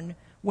mourn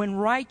when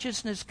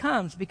righteousness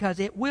comes, because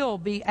it will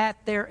be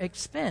at their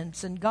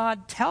expense. And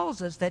God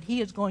tells us that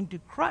he is going to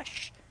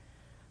crush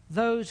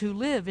those who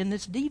live in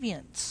this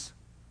deviance.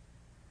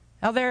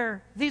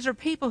 Now these are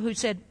people who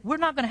said, we're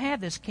not going to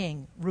have this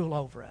king rule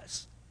over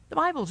us. The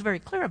Bible is very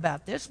clear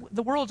about this.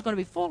 The world's going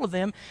to be full of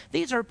them.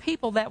 These are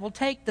people that will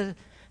take the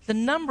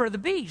number of the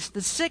beast,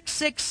 the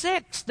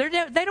 666. They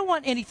don't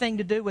want anything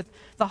to do with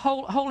the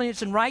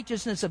holiness and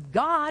righteousness of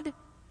God.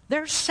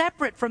 They're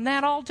separate from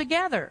that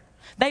altogether.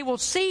 They will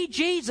see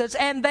Jesus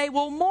and they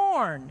will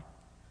mourn.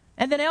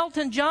 And then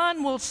Elton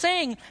John will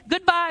sing,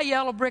 "Goodbye,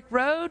 Yellow Brick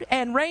Road,"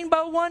 and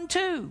 "Rainbow 1,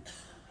 2."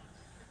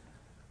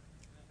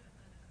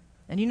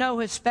 And you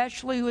know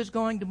especially who is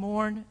going to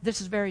mourn?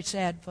 This is very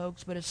sad,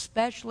 folks, but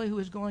especially who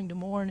is going to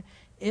mourn?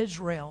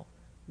 Israel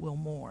will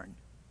mourn.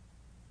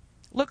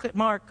 Look at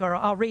Mark, or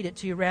I'll read it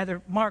to you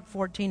rather. Mark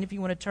 14, if you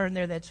want to turn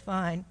there, that's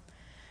fine.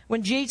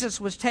 When Jesus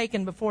was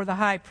taken before the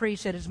high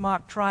priest at his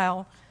mock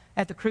trial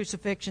at the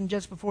crucifixion,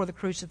 just before the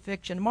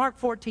crucifixion, Mark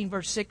 14,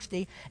 verse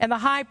 60, and the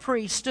high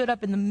priest stood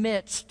up in the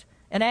midst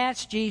and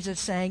asked Jesus,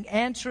 saying,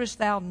 "Answerest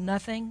thou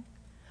nothing?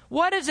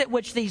 What is it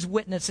which these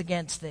witness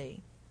against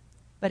thee?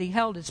 But he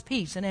held his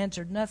peace and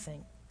answered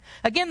nothing.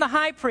 Again the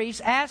high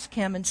priest asked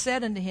him and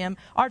said unto him,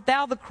 Art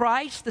thou the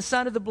Christ, the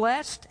Son of the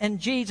Blessed? And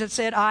Jesus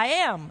said, I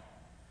am.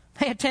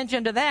 Pay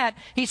attention to that.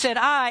 He said,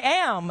 I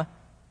am.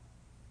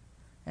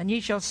 And ye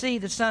shall see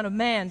the Son of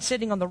Man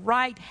sitting on the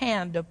right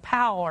hand of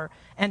power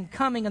and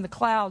coming in the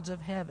clouds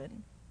of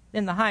heaven.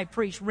 Then the high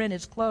priest rent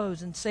his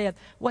clothes and saith,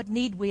 What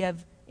need we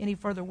have any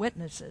further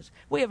witnesses?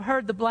 We have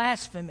heard the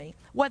blasphemy.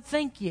 What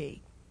think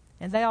ye?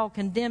 And they all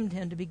condemned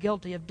him to be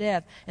guilty of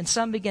death. And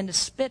some began to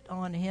spit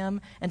on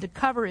him, and to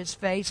cover his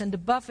face, and to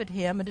buffet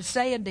him, and to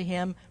say unto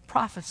him,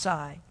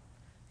 Prophesy.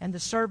 And the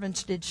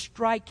servants did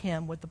strike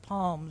him with the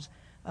palms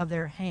of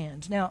their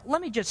hands. Now, let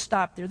me just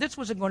stop there. This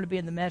wasn't going to be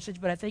in the message,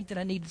 but I think that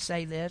I need to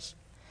say this.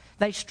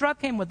 They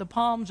struck him with the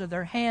palms of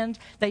their hands.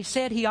 They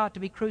said he ought to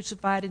be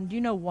crucified. And do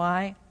you know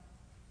why?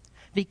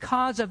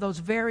 Because of those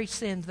very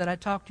sins that I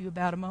talked to you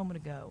about a moment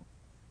ago.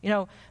 You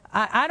know,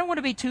 I don't want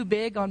to be too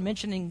big on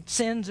mentioning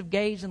sins of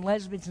gays and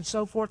lesbians and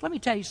so forth. Let me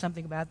tell you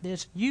something about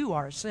this. You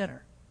are a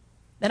sinner.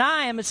 And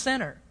I am a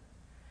sinner.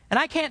 And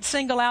I can't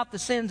single out the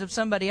sins of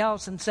somebody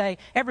else and say,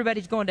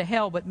 everybody's going to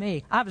hell but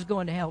me. I was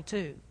going to hell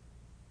too.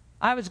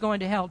 I was going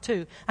to hell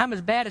too. I'm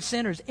as bad a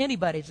sinner as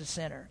anybody's a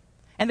sinner.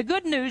 And the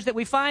good news that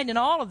we find in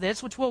all of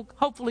this, which we'll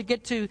hopefully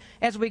get to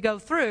as we go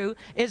through,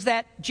 is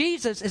that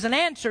Jesus is an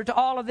answer to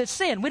all of this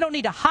sin. We don't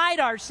need to hide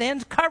our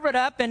sins, cover it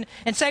up, and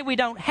say we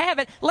don't have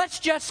it. Let's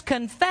just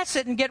confess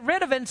it and get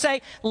rid of it and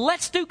say,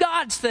 let's do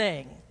God's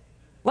thing.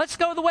 Let's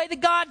go the way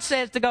that God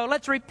says to go.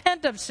 Let's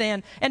repent of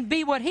sin and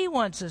be what He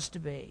wants us to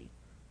be.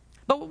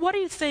 But what do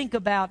you think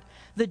about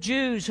the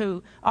Jews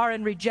who are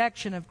in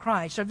rejection of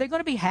Christ? Are they going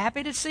to be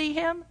happy to see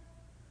Him?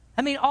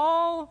 I mean,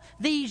 all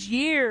these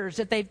years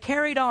that they've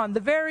carried on,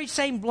 the very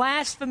same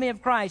blasphemy of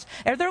Christ,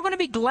 are they going to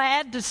be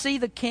glad to see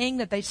the King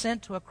that they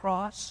sent to a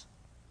cross?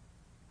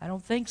 I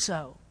don't think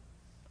so.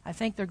 I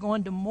think they're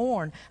going to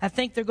mourn. I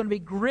think they're going to be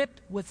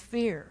gripped with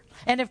fear.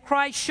 And if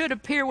Christ should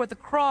appear with a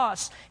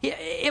cross,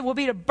 it will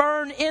be to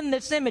burn in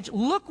this image.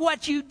 Look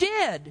what you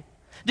did.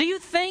 Do you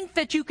think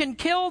that you can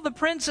kill the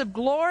Prince of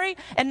Glory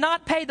and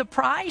not pay the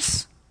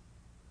price?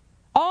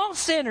 All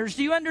sinners,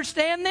 do you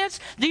understand this?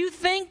 Do you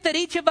think that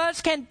each of us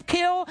can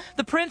kill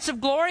the Prince of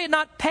Glory and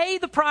not pay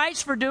the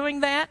price for doing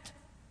that?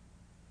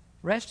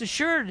 Rest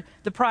assured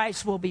the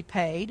price will be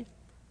paid.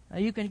 Now,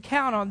 you can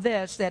count on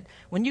this, that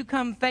when you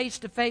come face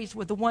to face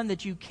with the one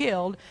that you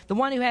killed, the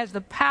one who has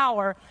the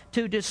power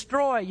to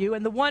destroy you,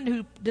 and the one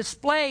who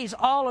displays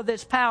all of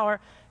this power,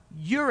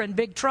 you're in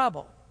big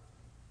trouble.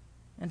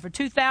 And for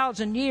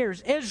 2,000 years,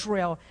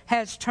 Israel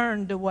has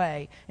turned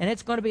away. And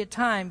it's going to be a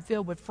time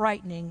filled with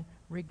frightening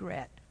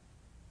regret.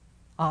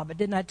 But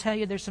didn't I tell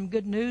you there's some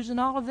good news in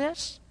all of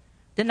this?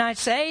 Didn't I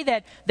say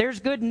that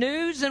there's good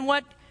news in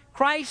what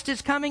Christ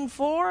is coming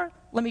for?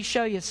 Let me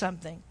show you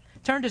something.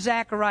 Turn to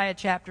Zechariah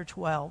chapter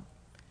 12.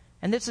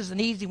 And this is an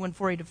easy one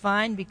for you to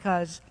find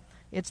because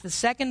it's the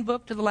second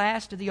book to the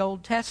last of the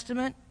Old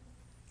Testament.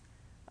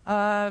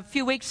 A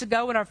few weeks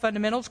ago in our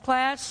fundamentals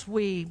class,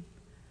 we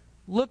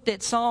looked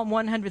at Psalm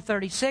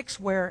 136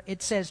 where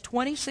it says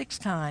 26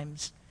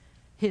 times,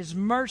 His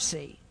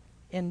mercy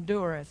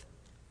endureth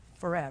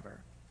forever.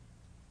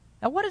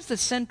 Now, what is the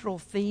central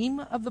theme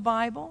of the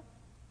Bible?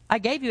 I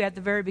gave you at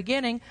the very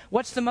beginning,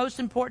 what's the most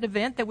important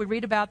event that we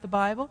read about the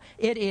Bible?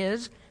 It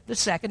is the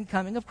second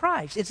coming of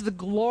Christ. It's the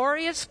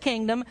glorious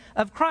kingdom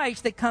of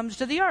Christ that comes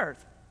to the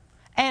earth.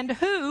 And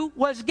who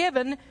was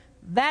given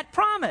that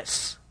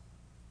promise?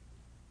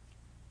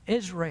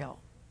 Israel.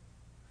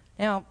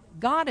 Now,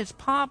 God has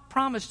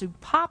promised to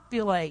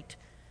populate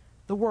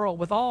the world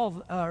with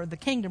all, or the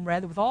kingdom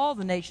rather, with all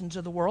the nations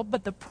of the world,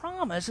 but the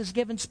promise is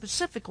given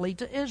specifically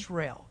to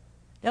Israel.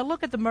 Now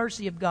look at the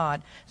mercy of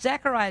God.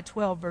 Zechariah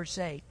 12, verse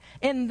 8.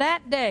 In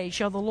that day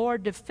shall the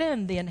Lord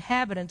defend the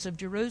inhabitants of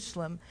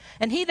Jerusalem,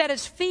 and he that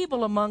is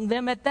feeble among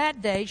them at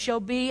that day shall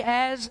be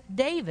as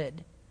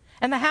David.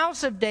 And the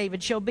house of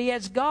David shall be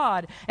as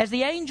God, as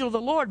the angel of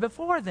the Lord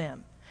before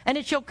them. And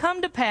it shall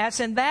come to pass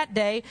in that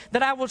day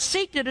that I will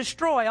seek to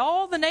destroy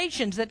all the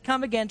nations that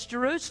come against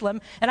Jerusalem,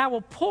 and I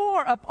will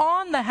pour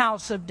upon the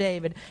house of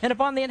David and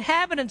upon the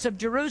inhabitants of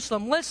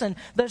Jerusalem, listen,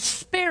 the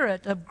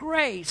spirit of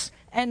grace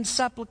and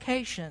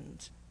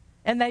supplications.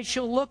 And they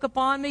shall look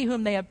upon me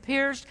whom they have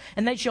pierced,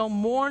 and they shall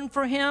mourn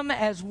for him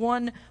as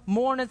one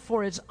mourneth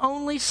for his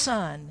only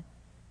son,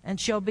 and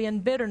shall be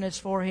in bitterness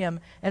for him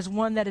as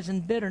one that is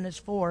in bitterness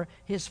for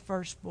his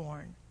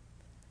firstborn.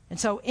 And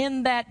so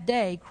in that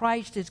day,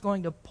 Christ is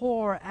going to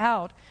pour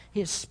out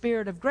His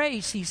Spirit of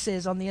grace, He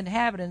says, on the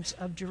inhabitants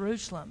of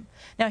Jerusalem.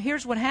 Now,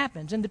 here's what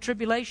happens. In the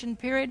tribulation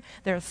period,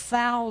 there are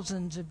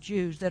thousands of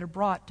Jews that are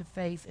brought to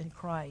faith in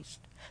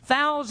Christ.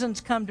 Thousands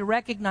come to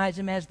recognize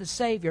Him as the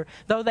Savior.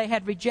 Though they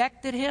had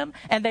rejected Him,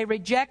 and they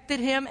rejected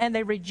Him, and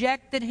they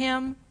rejected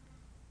Him,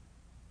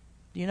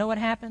 do you know what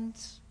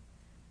happens?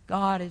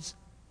 God is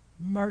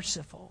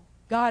merciful.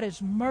 God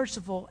is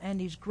merciful and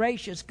He's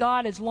gracious.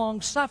 God is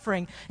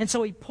long-suffering. And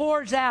so He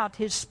pours out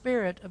His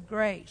Spirit of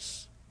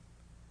grace.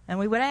 And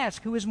we would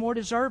ask, who is more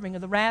deserving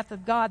of the wrath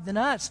of God than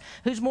us?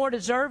 Who's more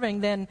deserving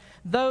than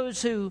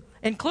those who,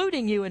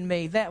 including you and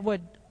me,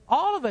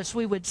 all of us,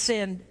 we would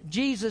send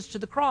Jesus to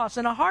the cross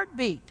in a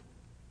heartbeat.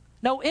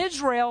 No,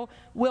 Israel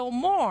will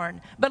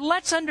mourn. But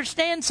let's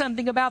understand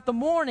something about the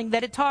mourning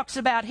that it talks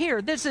about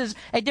here. This is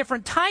a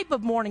different type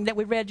of mourning that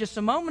we read just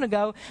a moment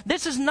ago.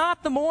 This is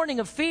not the mourning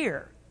of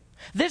fear.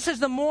 This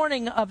is the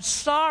mourning of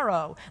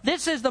sorrow.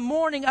 This is the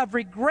mourning of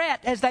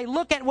regret as they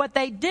look at what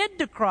they did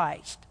to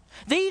Christ.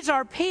 These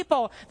are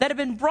people that have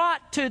been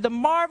brought to the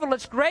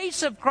marvelous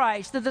grace of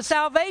Christ, to the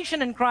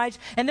salvation in Christ,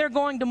 and they're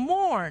going to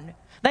mourn.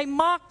 They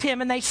mocked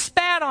him and they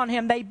spat on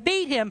him. They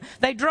beat him.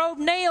 They drove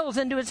nails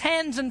into his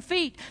hands and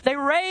feet. They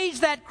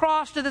raised that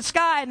cross to the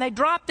sky and they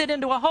dropped it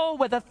into a hole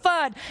with a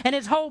thud, and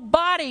his whole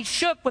body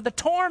shook with the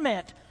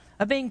torment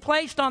of being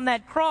placed on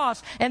that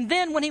cross. And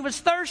then when he was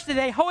thirsty,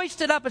 they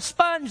hoisted up a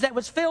sponge that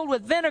was filled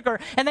with vinegar,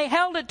 and they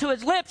held it to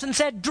his lips and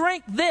said,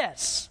 "Drink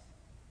this."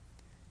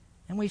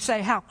 And we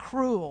say, how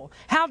cruel,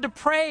 how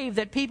depraved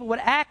that people would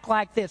act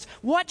like this.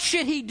 What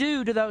should he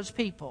do to those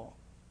people?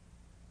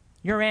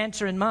 Your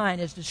answer and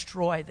mine is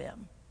destroy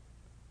them.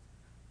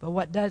 But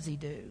what does he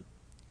do?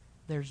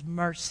 There's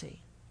mercy.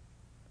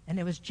 And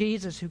it was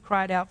Jesus who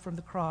cried out from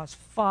the cross,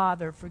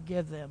 "Father,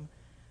 forgive them,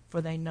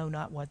 for they know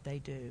not what they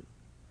do."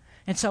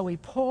 And so he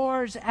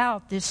pours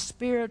out this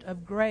spirit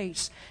of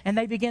grace, and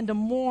they begin to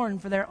mourn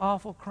for their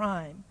awful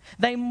crime.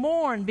 They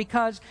mourn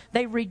because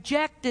they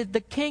rejected the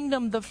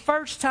kingdom the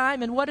first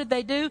time, and what did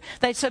they do?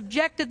 They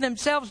subjected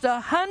themselves to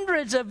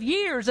hundreds of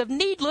years of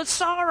needless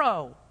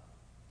sorrow.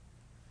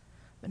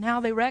 But now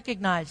they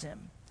recognize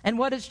him. And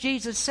what does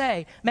Jesus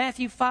say?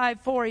 Matthew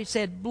 5:4, he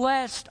said,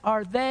 "Blessed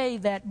are they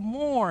that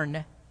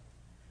mourn,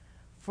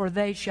 for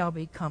they shall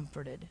be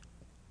comforted."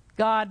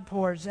 God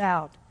pours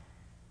out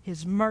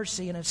his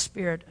mercy in a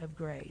spirit of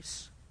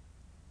grace.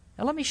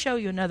 Now let me show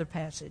you another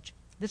passage.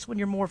 This one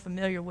you're more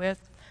familiar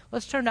with.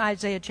 Let's turn to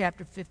Isaiah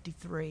chapter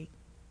 53.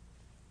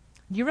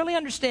 Do you really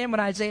understand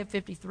what Isaiah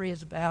 53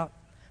 is about?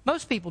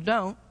 Most people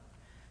don't.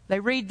 They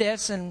read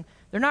this and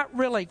they're not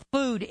really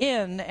clued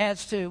in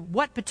as to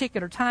what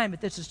particular time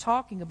that this is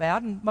talking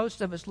about. And most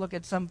of us look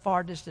at some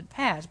far distant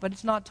past, but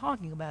it's not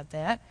talking about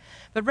that.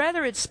 But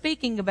rather it's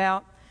speaking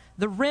about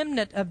the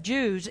remnant of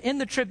Jews in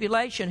the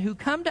tribulation who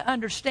come to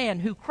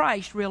understand who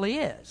Christ really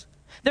is.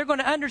 They're going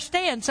to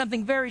understand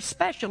something very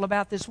special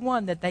about this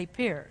one that they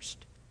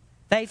pierced.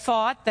 They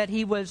thought that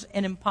he was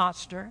an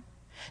imposter.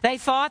 They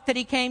thought that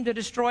he came to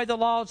destroy the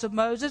laws of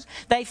Moses.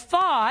 They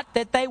thought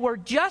that they were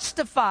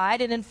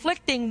justified in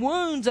inflicting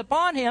wounds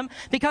upon him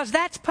because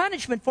that's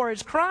punishment for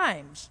his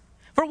crimes,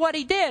 for what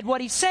he did,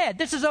 what he said.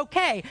 This is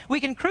okay. We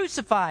can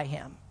crucify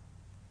him.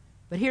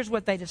 But here's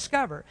what they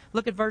discover.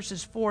 Look at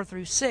verses 4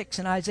 through 6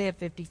 in Isaiah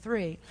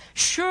 53.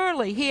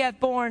 "Surely he hath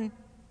borne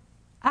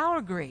our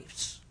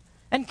griefs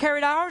and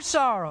carried our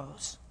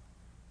sorrows.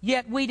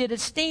 Yet we did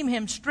esteem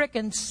him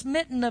stricken,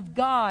 smitten of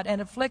God, and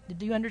afflicted."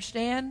 Do you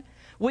understand?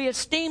 We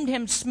esteemed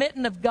him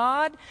smitten of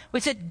God. We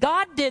said,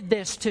 God did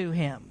this to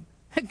him.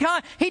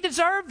 God, he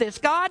deserved this.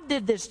 God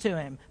did this to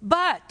him.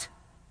 But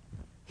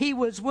he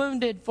was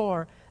wounded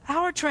for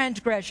our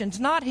transgressions,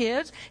 not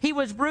his. He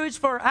was bruised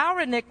for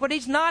our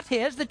iniquities, not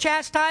his. The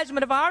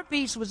chastisement of our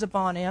peace was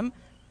upon him.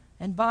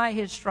 And by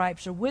his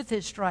stripes, or with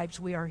his stripes,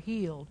 we are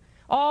healed.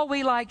 All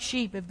we like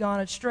sheep have gone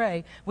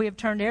astray. We have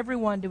turned every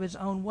one to his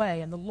own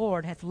way, and the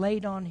Lord hath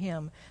laid on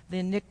him the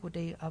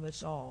iniquity of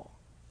us all.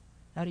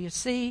 Now, do you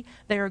see?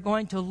 They are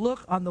going to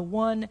look on the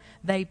one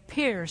they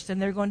pierced, and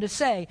they're going to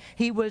say,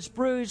 he was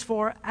bruised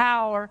for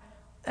our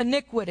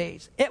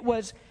iniquities. It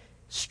was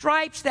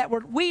stripes that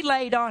we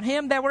laid on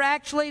him that were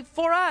actually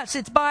for us.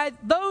 It's by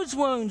those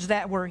wounds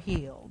that we're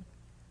healed.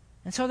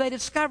 And so they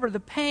discover the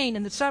pain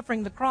and the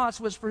suffering of the cross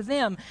was for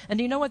them. And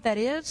do you know what that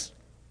is?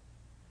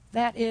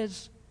 That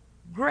is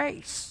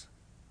grace.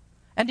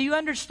 And do you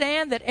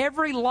understand that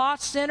every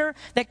lost sinner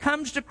that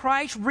comes to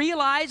Christ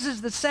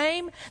realizes the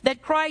same?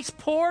 That Christ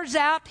pours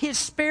out his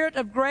spirit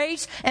of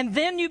grace, and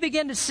then you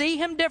begin to see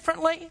him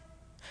differently?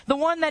 The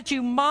one that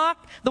you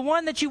mocked, the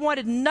one that you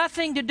wanted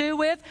nothing to do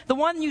with, the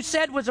one you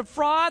said was a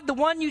fraud, the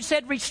one you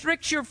said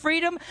restricts your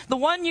freedom, the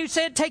one you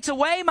said takes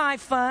away my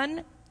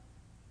fun.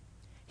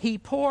 He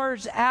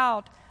pours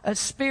out a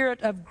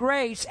spirit of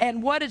grace,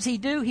 and what does he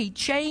do? He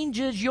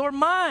changes your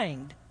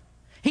mind.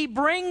 He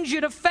brings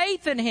you to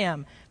faith in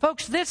him.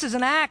 Folks, this is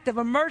an act of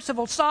a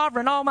merciful,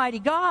 sovereign, almighty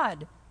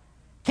God.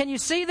 Can you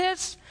see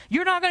this?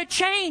 You're not going to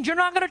change. You're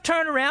not going to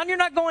turn around. You're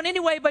not going any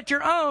way but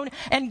your own.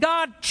 And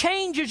God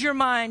changes your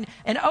mind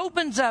and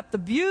opens up the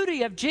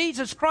beauty of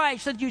Jesus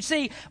Christ so that you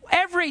see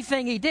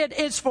everything he did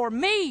is for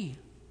me.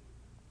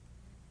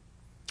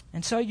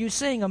 And so you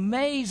sing,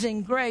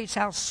 "Amazing grace,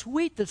 how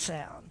sweet the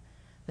sound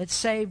that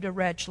saved a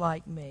wretch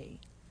like me."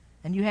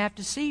 And you have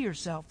to see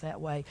yourself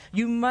that way.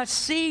 You must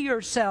see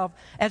yourself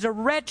as a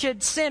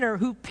wretched sinner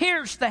who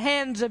pierced the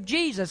hands of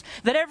Jesus.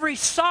 That every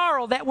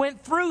sorrow that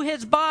went through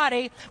his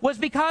body was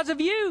because of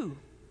you.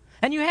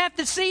 And you have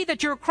to see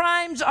that your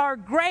crimes are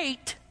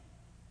great,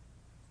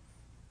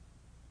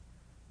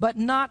 but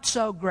not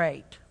so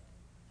great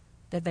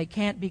that they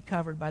can't be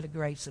covered by the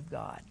grace of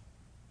God.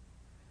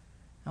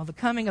 Now, the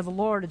coming of the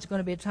Lord is going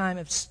to be a time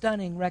of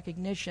stunning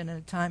recognition and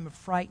a time of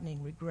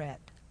frightening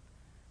regret.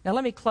 Now,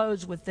 let me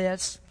close with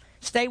this.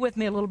 Stay with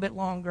me a little bit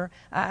longer.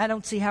 I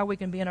don't see how we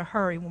can be in a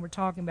hurry when we're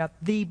talking about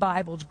the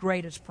Bible's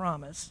greatest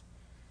promise.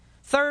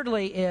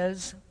 Thirdly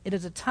it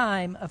is a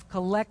time of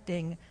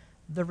collecting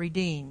the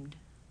redeemed.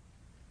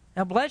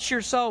 Now bless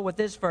your soul with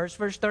this verse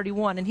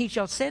 31. And he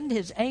shall send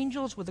his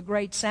angels with a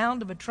great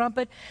sound of a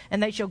trumpet,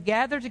 and they shall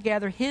gather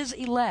together his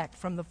elect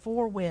from the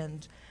four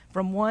winds,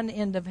 from one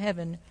end of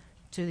heaven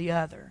to the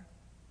other.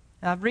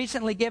 Now, I've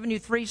recently given you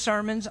 3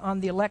 sermons on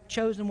the elect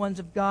chosen ones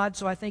of God,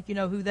 so I think you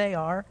know who they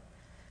are.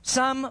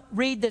 Some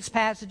read this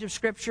passage of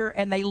Scripture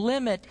and they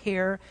limit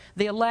here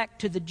the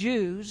elect to the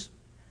Jews.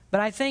 But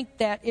I think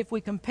that if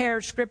we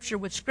compare Scripture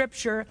with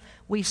Scripture,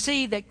 we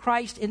see that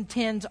Christ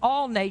intends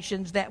all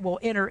nations that will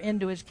enter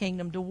into His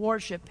kingdom to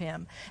worship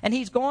Him. And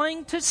He's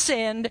going to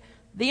send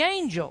the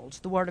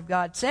angels. The Word of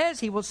God says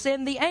He will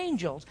send the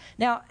angels.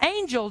 Now,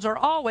 angels are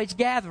always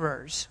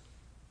gatherers.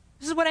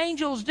 This is what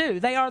angels do.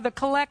 They are the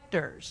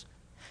collectors.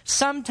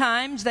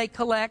 Sometimes they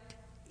collect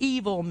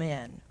evil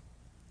men.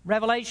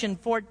 Revelation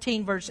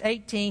 14, verse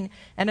 18,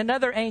 and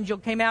another angel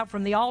came out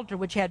from the altar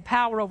which had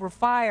power over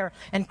fire,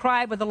 and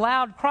cried with a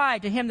loud cry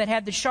to him that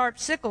had the sharp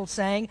sickle,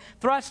 saying,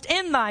 Thrust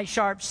in thy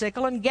sharp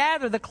sickle, and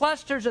gather the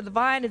clusters of the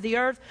vine of the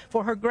earth,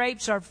 for her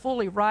grapes are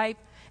fully ripe.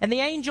 And the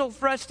angel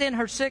thrust in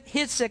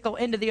his sickle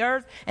into the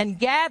earth, and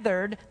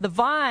gathered the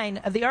vine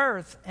of the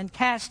earth, and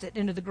cast it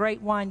into the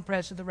great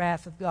winepress of the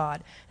wrath of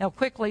God. Now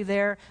quickly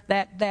there,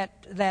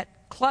 the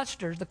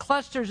clusters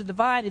of the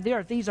vine of the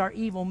earth, these are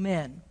evil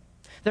men.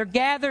 They're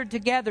gathered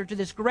together to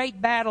this great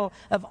battle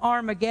of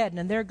Armageddon,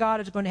 and their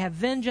God is going to have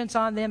vengeance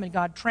on them, and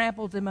God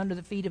tramples them under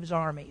the feet of His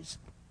armies.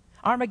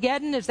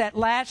 Armageddon is that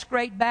last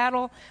great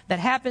battle that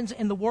happens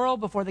in the world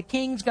before the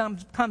king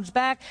comes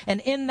back, and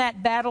in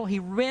that battle He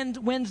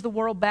wins the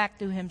world back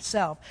to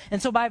Himself.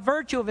 And so by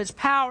virtue of His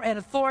power and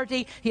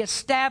authority, He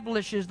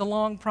establishes the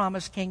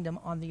long-promised kingdom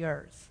on the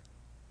earth.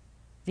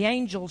 The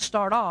angels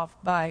start off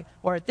by,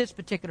 or at this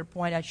particular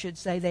point I should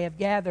say, they have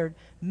gathered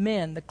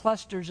men, the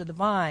clusters of the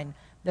vine,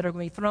 that are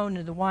going to be thrown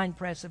into the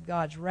winepress of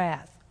God's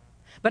wrath.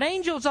 But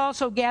angels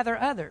also gather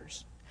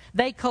others.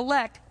 They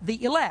collect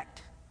the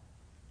elect.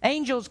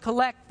 Angels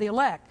collect the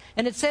elect.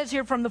 And it says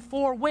here from the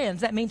four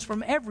winds. That means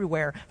from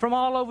everywhere, from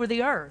all over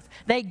the earth.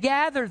 They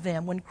gather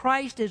them when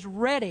Christ is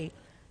ready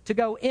to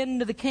go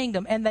into the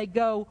kingdom, and they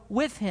go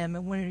with Him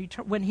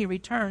when He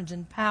returns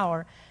in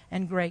power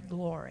and great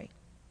glory.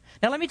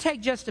 Now let me take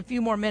just a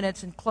few more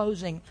minutes in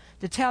closing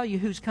to tell you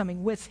who's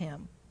coming with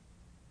Him.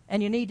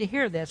 And you need to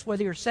hear this.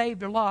 Whether you're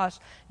saved or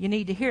lost, you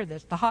need to hear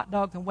this. The hot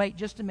dog can wait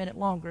just a minute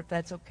longer if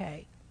that's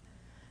okay.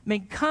 I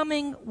mean,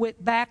 coming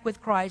back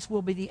with Christ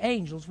will be the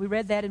angels. We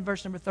read that in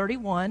verse number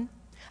 31.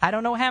 I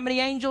don't know how many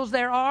angels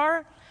there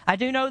are. I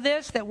do know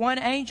this, that one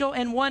angel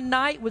in one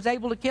night was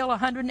able to kill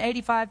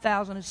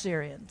 185,000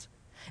 Assyrians.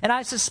 And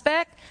I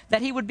suspect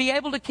that he would be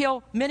able to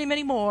kill many,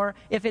 many more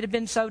if it had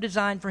been so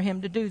designed for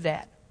him to do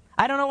that.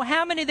 I don't know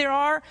how many there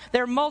are.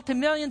 There are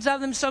multi-millions of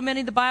them, so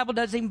many the Bible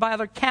doesn't even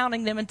bother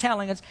counting them and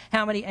telling us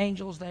how many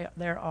angels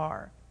there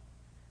are.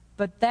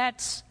 But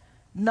that's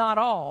not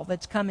all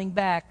that's coming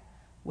back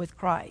with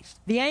Christ.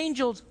 The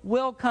angels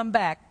will come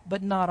back,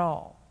 but not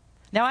all.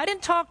 Now, I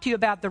didn't talk to you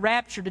about the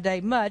rapture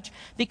today much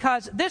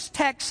because this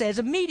text says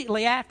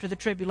immediately after the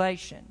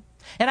tribulation.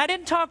 And I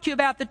didn't talk to you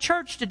about the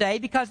church today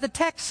because the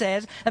text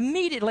says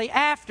immediately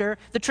after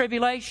the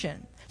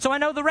tribulation. So I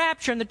know the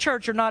rapture and the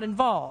church are not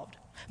involved.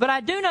 But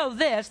I do know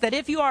this, that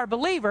if you are a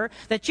believer,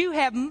 that you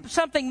have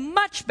something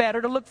much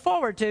better to look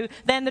forward to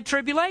than the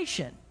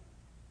tribulation.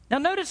 Now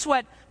notice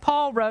what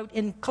Paul wrote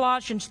in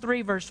Colossians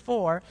 3 verse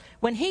 4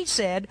 when he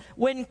said,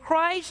 When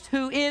Christ,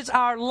 who is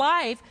our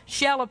life,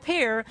 shall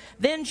appear,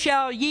 then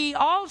shall ye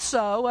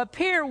also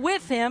appear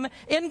with Him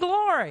in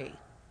glory.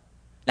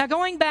 Now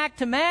going back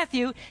to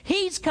Matthew,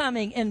 He's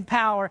coming in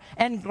power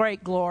and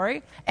great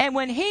glory. And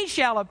when He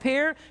shall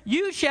appear,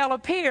 you shall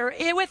appear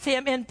with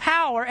Him in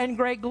power and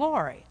great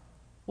glory.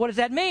 What does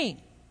that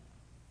mean?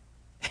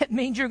 It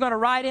means you're going to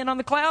ride in on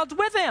the clouds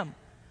with Him.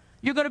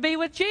 You're going to be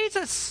with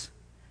Jesus.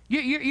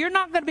 You're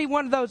not going to be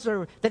one of those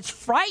that's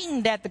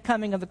frightened at the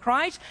coming of the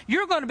Christ.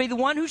 You're going to be the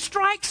one who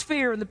strikes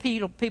fear in the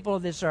people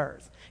of this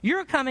earth.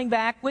 You're coming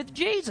back with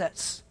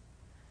Jesus.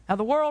 Now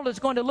the world is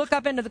going to look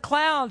up into the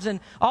clouds, and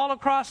all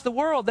across the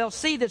world they'll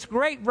see this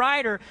great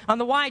rider on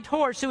the white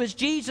horse who is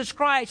Jesus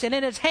Christ, and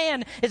in His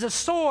hand is a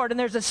sword, and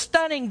there's a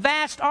stunning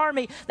vast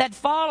army that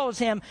follows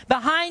Him.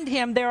 Behind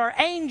Him there are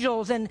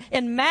angels in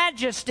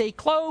majesty,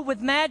 clothed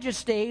with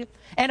majesty,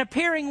 and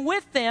appearing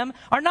with them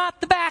are not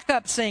the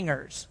backup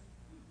singers.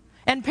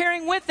 And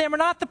appearing with them are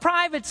not the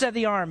privates of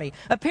the army.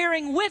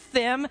 Appearing with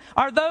them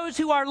are those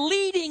who are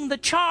leading the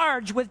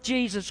charge with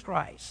Jesus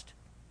Christ.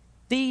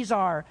 These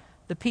are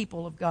the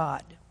people of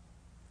God.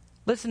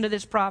 Listen to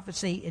this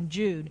prophecy in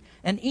Jude.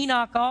 And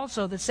Enoch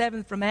also, the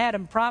seventh from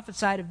Adam,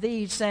 prophesied of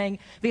these, saying,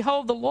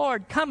 Behold, the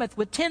Lord cometh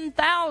with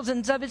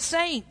 10,000s of His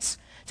saints,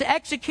 to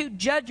execute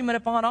judgment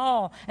upon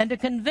all, and to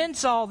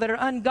convince all that are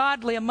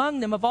ungodly among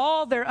them of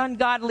all their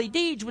ungodly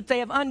deeds which they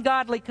have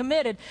ungodly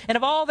committed, and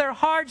of all their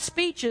hard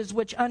speeches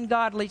which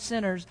ungodly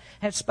sinners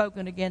have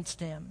spoken against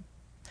him.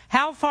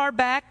 How far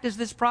back does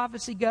this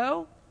prophecy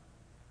go?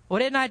 Well,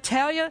 didn't I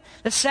tell you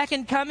the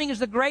second coming is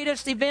the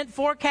greatest event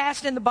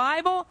forecast in the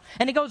Bible?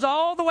 And it goes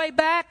all the way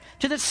back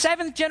to the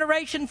 7th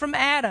generation from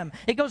Adam.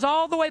 It goes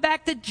all the way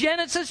back to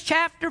Genesis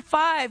chapter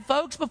 5,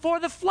 folks, before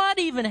the flood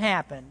even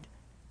happened.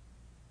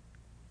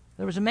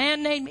 There was a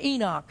man named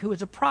Enoch who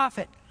was a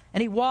prophet,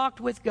 and he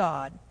walked with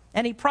God.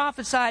 And he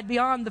prophesied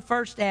beyond the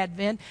first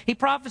advent. He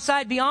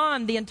prophesied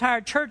beyond the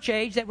entire church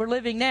age that we're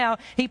living now.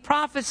 He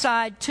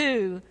prophesied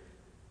to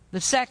the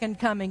second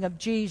coming of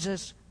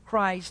Jesus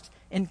Christ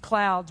in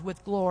clouds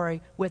with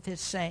glory with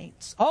his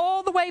saints.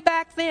 All the way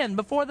back then,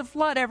 before the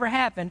flood ever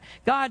happened,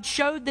 God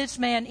showed this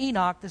man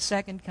Enoch the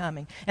second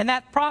coming. And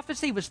that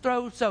prophecy was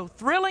so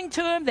thrilling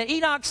to him that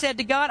Enoch said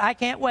to God, I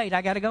can't wait,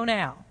 I got to go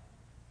now.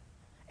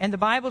 And the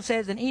Bible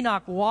says, and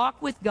Enoch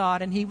walked with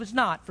God, and he was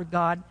not, for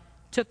God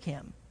took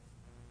him.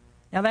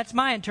 Now that's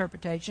my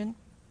interpretation.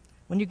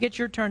 When you get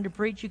your turn to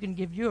preach, you can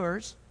give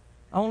yours,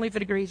 only if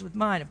it agrees with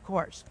mine, of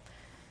course.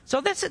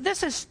 So this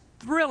is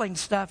thrilling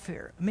stuff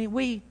here. I mean,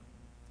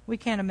 we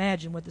can't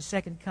imagine what the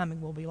second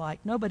coming will be like.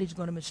 Nobody's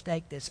going to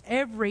mistake this.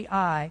 Every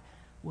eye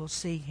will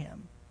see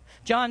him.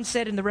 John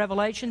said in the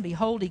Revelation,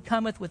 Behold, he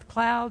cometh with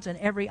clouds, and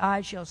every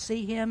eye shall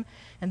see him,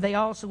 and they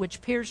also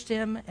which pierced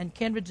him, and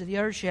kindreds of the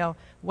earth shall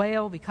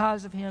wail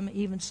because of him.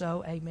 Even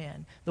so,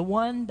 amen. The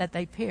one that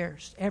they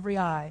pierced, every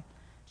eye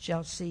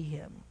shall see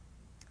him.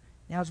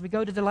 Now, as we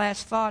go to the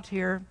last thought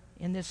here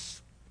in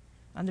this,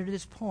 under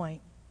this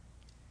point,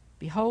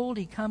 Behold,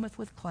 he cometh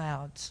with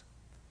clouds.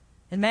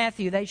 In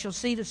Matthew, they shall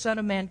see the Son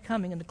of Man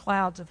coming in the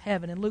clouds of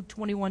heaven. In Luke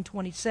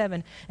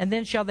 21:27, and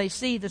then shall they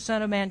see the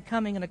Son of Man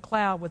coming in a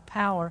cloud with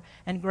power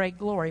and great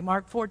glory.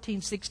 Mark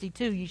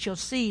 14:62, ye shall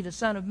see the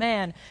Son of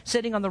Man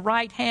sitting on the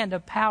right hand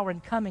of power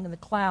and coming in the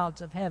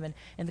clouds of heaven.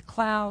 And the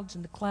clouds,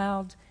 and the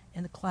clouds,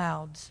 and the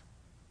clouds.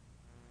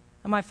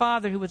 And my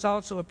father, who was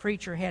also a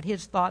preacher, had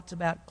his thoughts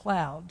about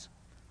clouds.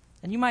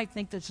 And you might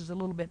think this is a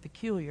little bit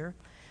peculiar,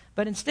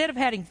 but instead of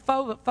having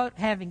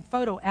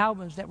photo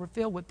albums that were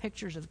filled with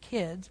pictures of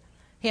kids,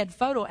 he had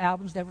photo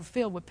albums that were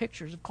filled with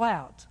pictures of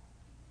clouds.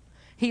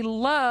 He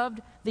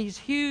loved these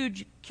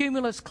huge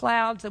cumulus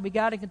clouds that we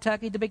got in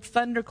Kentucky, the big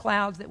thunder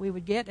clouds that we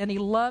would get, and he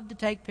loved to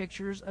take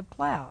pictures of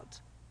clouds.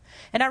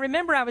 And I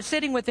remember I was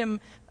sitting with him,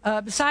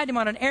 beside him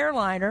on an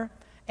airliner,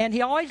 and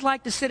he always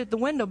liked to sit at the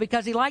window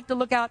because he liked to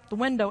look out the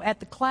window at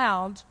the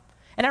clouds.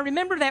 And I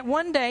remember that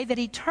one day that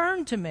he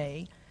turned to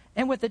me,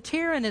 and with a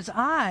tear in his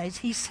eyes,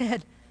 he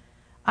said,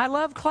 I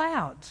love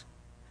clouds.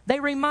 They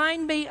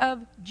remind me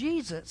of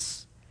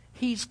Jesus.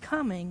 He's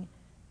coming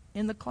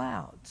in the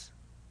clouds.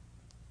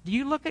 Do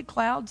you look at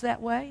clouds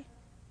that way?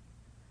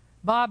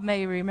 Bob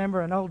may remember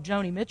an old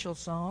Joni Mitchell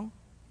song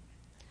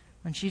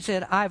when she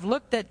said, I've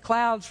looked at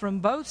clouds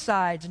from both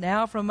sides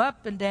now, from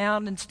up and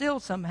down, and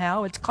still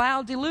somehow it's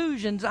clouds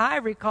illusions I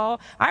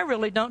recall. I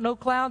really don't know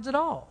clouds at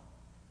all.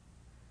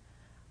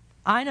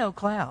 I know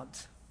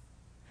clouds.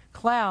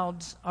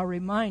 Clouds are a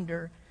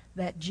reminder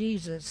that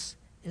Jesus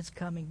is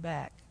coming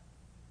back.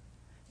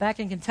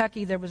 Back in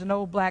Kentucky, there was an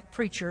old black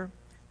preacher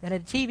that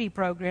had a TV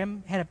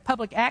program, had a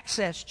public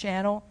access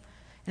channel,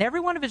 and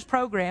every one of his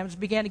programs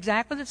began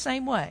exactly the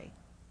same way.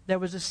 There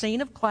was a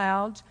scene of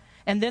clouds,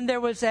 and then there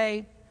was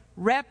a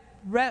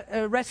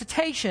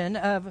recitation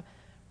of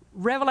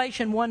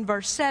Revelation 1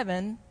 verse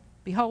 7,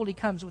 Behold, he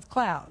comes with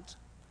clouds.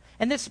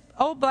 And this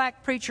old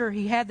black preacher,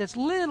 he had this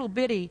little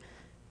bitty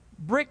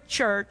brick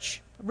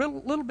church,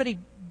 little bitty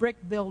brick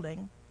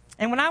building.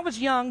 And when I was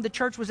young, the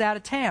church was out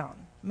of town.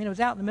 I mean, it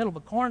was out in the middle of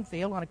a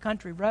cornfield on a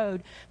country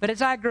road. But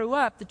as I grew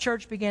up, the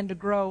church began to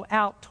grow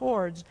out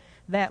towards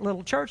that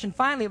little church. And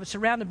finally, it was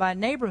surrounded by a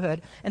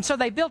neighborhood. And so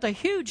they built a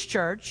huge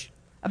church,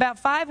 about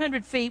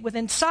 500 feet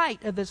within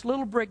sight of this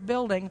little brick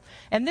building.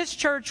 And this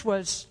church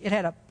it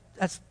had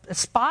a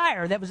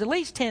spire that was at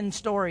least 10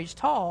 stories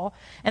tall.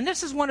 And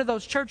this is one of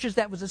those churches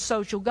that was a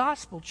social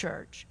gospel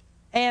church.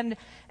 And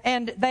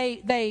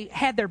they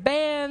had their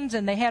bands,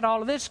 and they had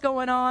all of this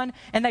going on.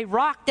 And they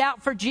rocked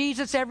out for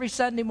Jesus every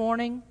Sunday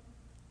morning.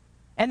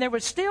 And there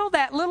was still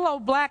that little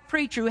old black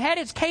preacher who had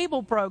his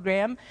cable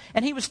program,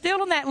 and he was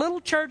still in that little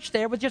church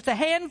there with just a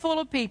handful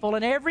of people,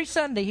 and every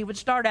Sunday he would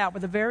start out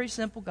with a very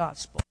simple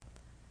gospel.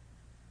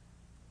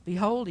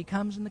 Behold, he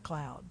comes in the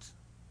clouds.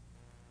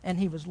 And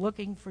he was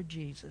looking for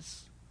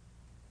Jesus.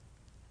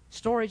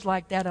 Stories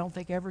like that I don't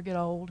think ever get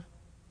old.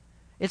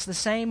 It's the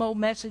same old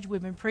message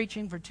we've been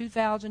preaching for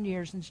 2,000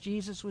 years since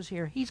Jesus was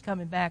here. He's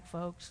coming back,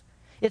 folks.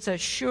 It's a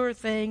sure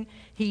thing.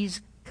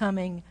 He's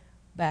coming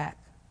back.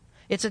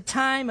 It's a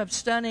time of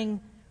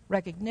stunning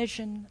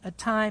recognition, a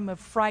time of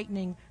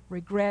frightening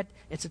regret.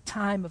 It's a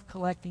time of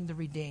collecting the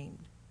redeemed.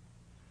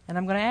 And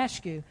I'm going to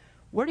ask you,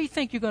 where do you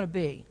think you're going to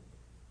be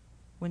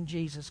when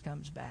Jesus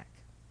comes back?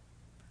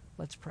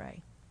 Let's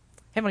pray.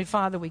 Heavenly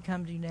Father, we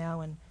come to you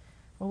now, and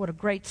what a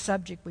great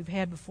subject we've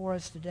had before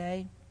us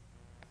today.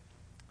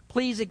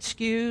 Please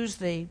excuse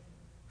the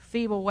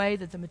feeble way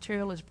that the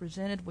material is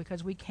presented,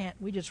 because we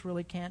just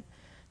really can't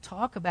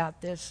talk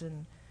about this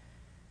and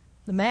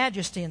the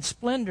majesty and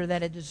splendor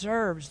that it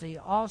deserves, the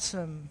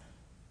awesome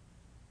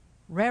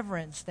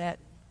reverence that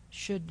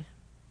should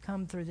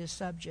come through this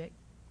subject.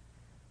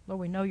 Lord,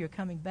 we know you're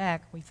coming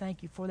back. We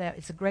thank you for that.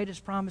 It's the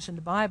greatest promise in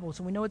the Bible,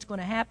 so we know it's going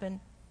to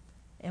happen,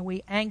 and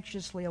we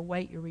anxiously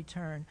await your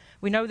return.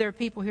 We know there are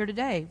people here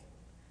today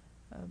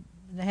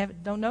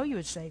that don't know you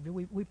as Savior.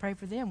 We pray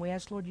for them. We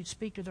ask, Lord, you'd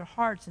speak to their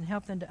hearts and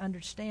help them to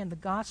understand the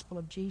gospel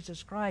of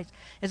Jesus Christ.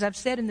 As I've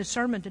said in the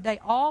sermon today,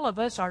 all of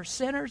us are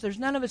sinners. There's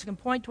none of us who can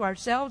point to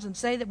ourselves and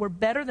say that we're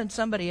better than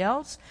somebody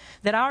else,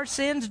 that our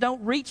sins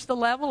don't reach the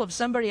level of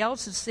somebody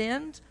else's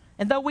sins.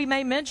 And though we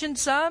may mention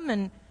some,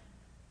 and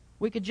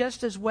we could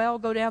just as well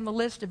go down the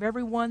list of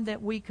every one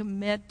that we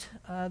commit,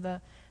 the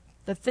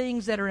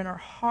things that are in our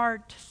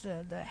heart,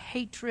 the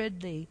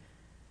hatred, the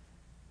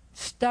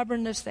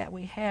stubbornness that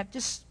we have,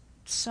 just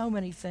so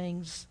many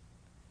things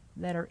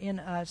that are in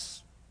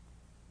us,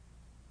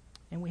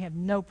 and we have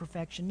no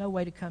perfection, no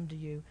way to come to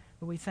you.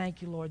 But we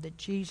thank you, Lord, that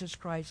Jesus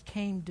Christ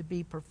came to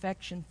be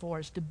perfection for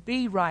us, to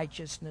be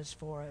righteousness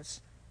for us,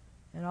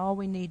 and all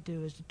we need to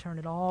do is to turn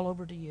it all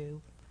over to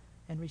you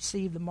and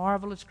receive the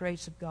marvelous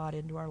grace of God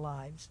into our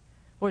lives.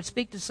 Lord,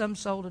 speak to some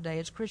soul today.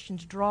 As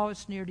Christians, draw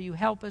us near to you.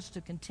 Help us to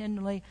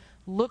continually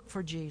look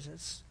for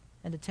Jesus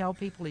and to tell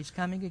people he's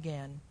coming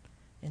again.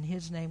 In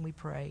his name we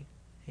pray.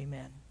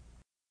 Amen.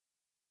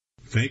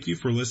 Thank you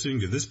for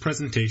listening to this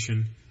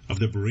presentation of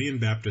the Berean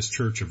Baptist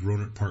Church of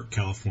Rohnert Park,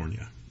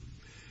 California.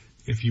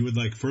 If you would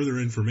like further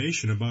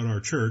information about our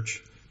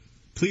church,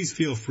 please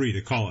feel free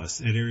to call us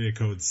at area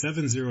code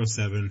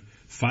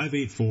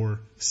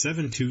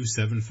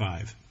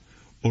 707-584-7275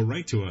 or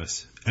write to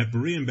us at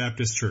Berean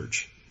Baptist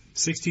Church,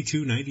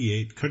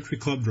 6298 Country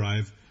Club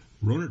Drive,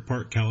 Rohnert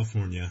Park,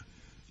 California,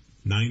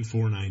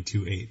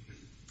 94928.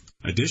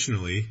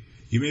 Additionally,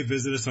 you may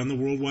visit us on the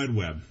World Wide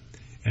Web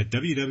at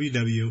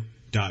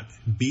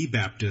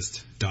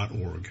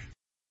www.bbaptist.org.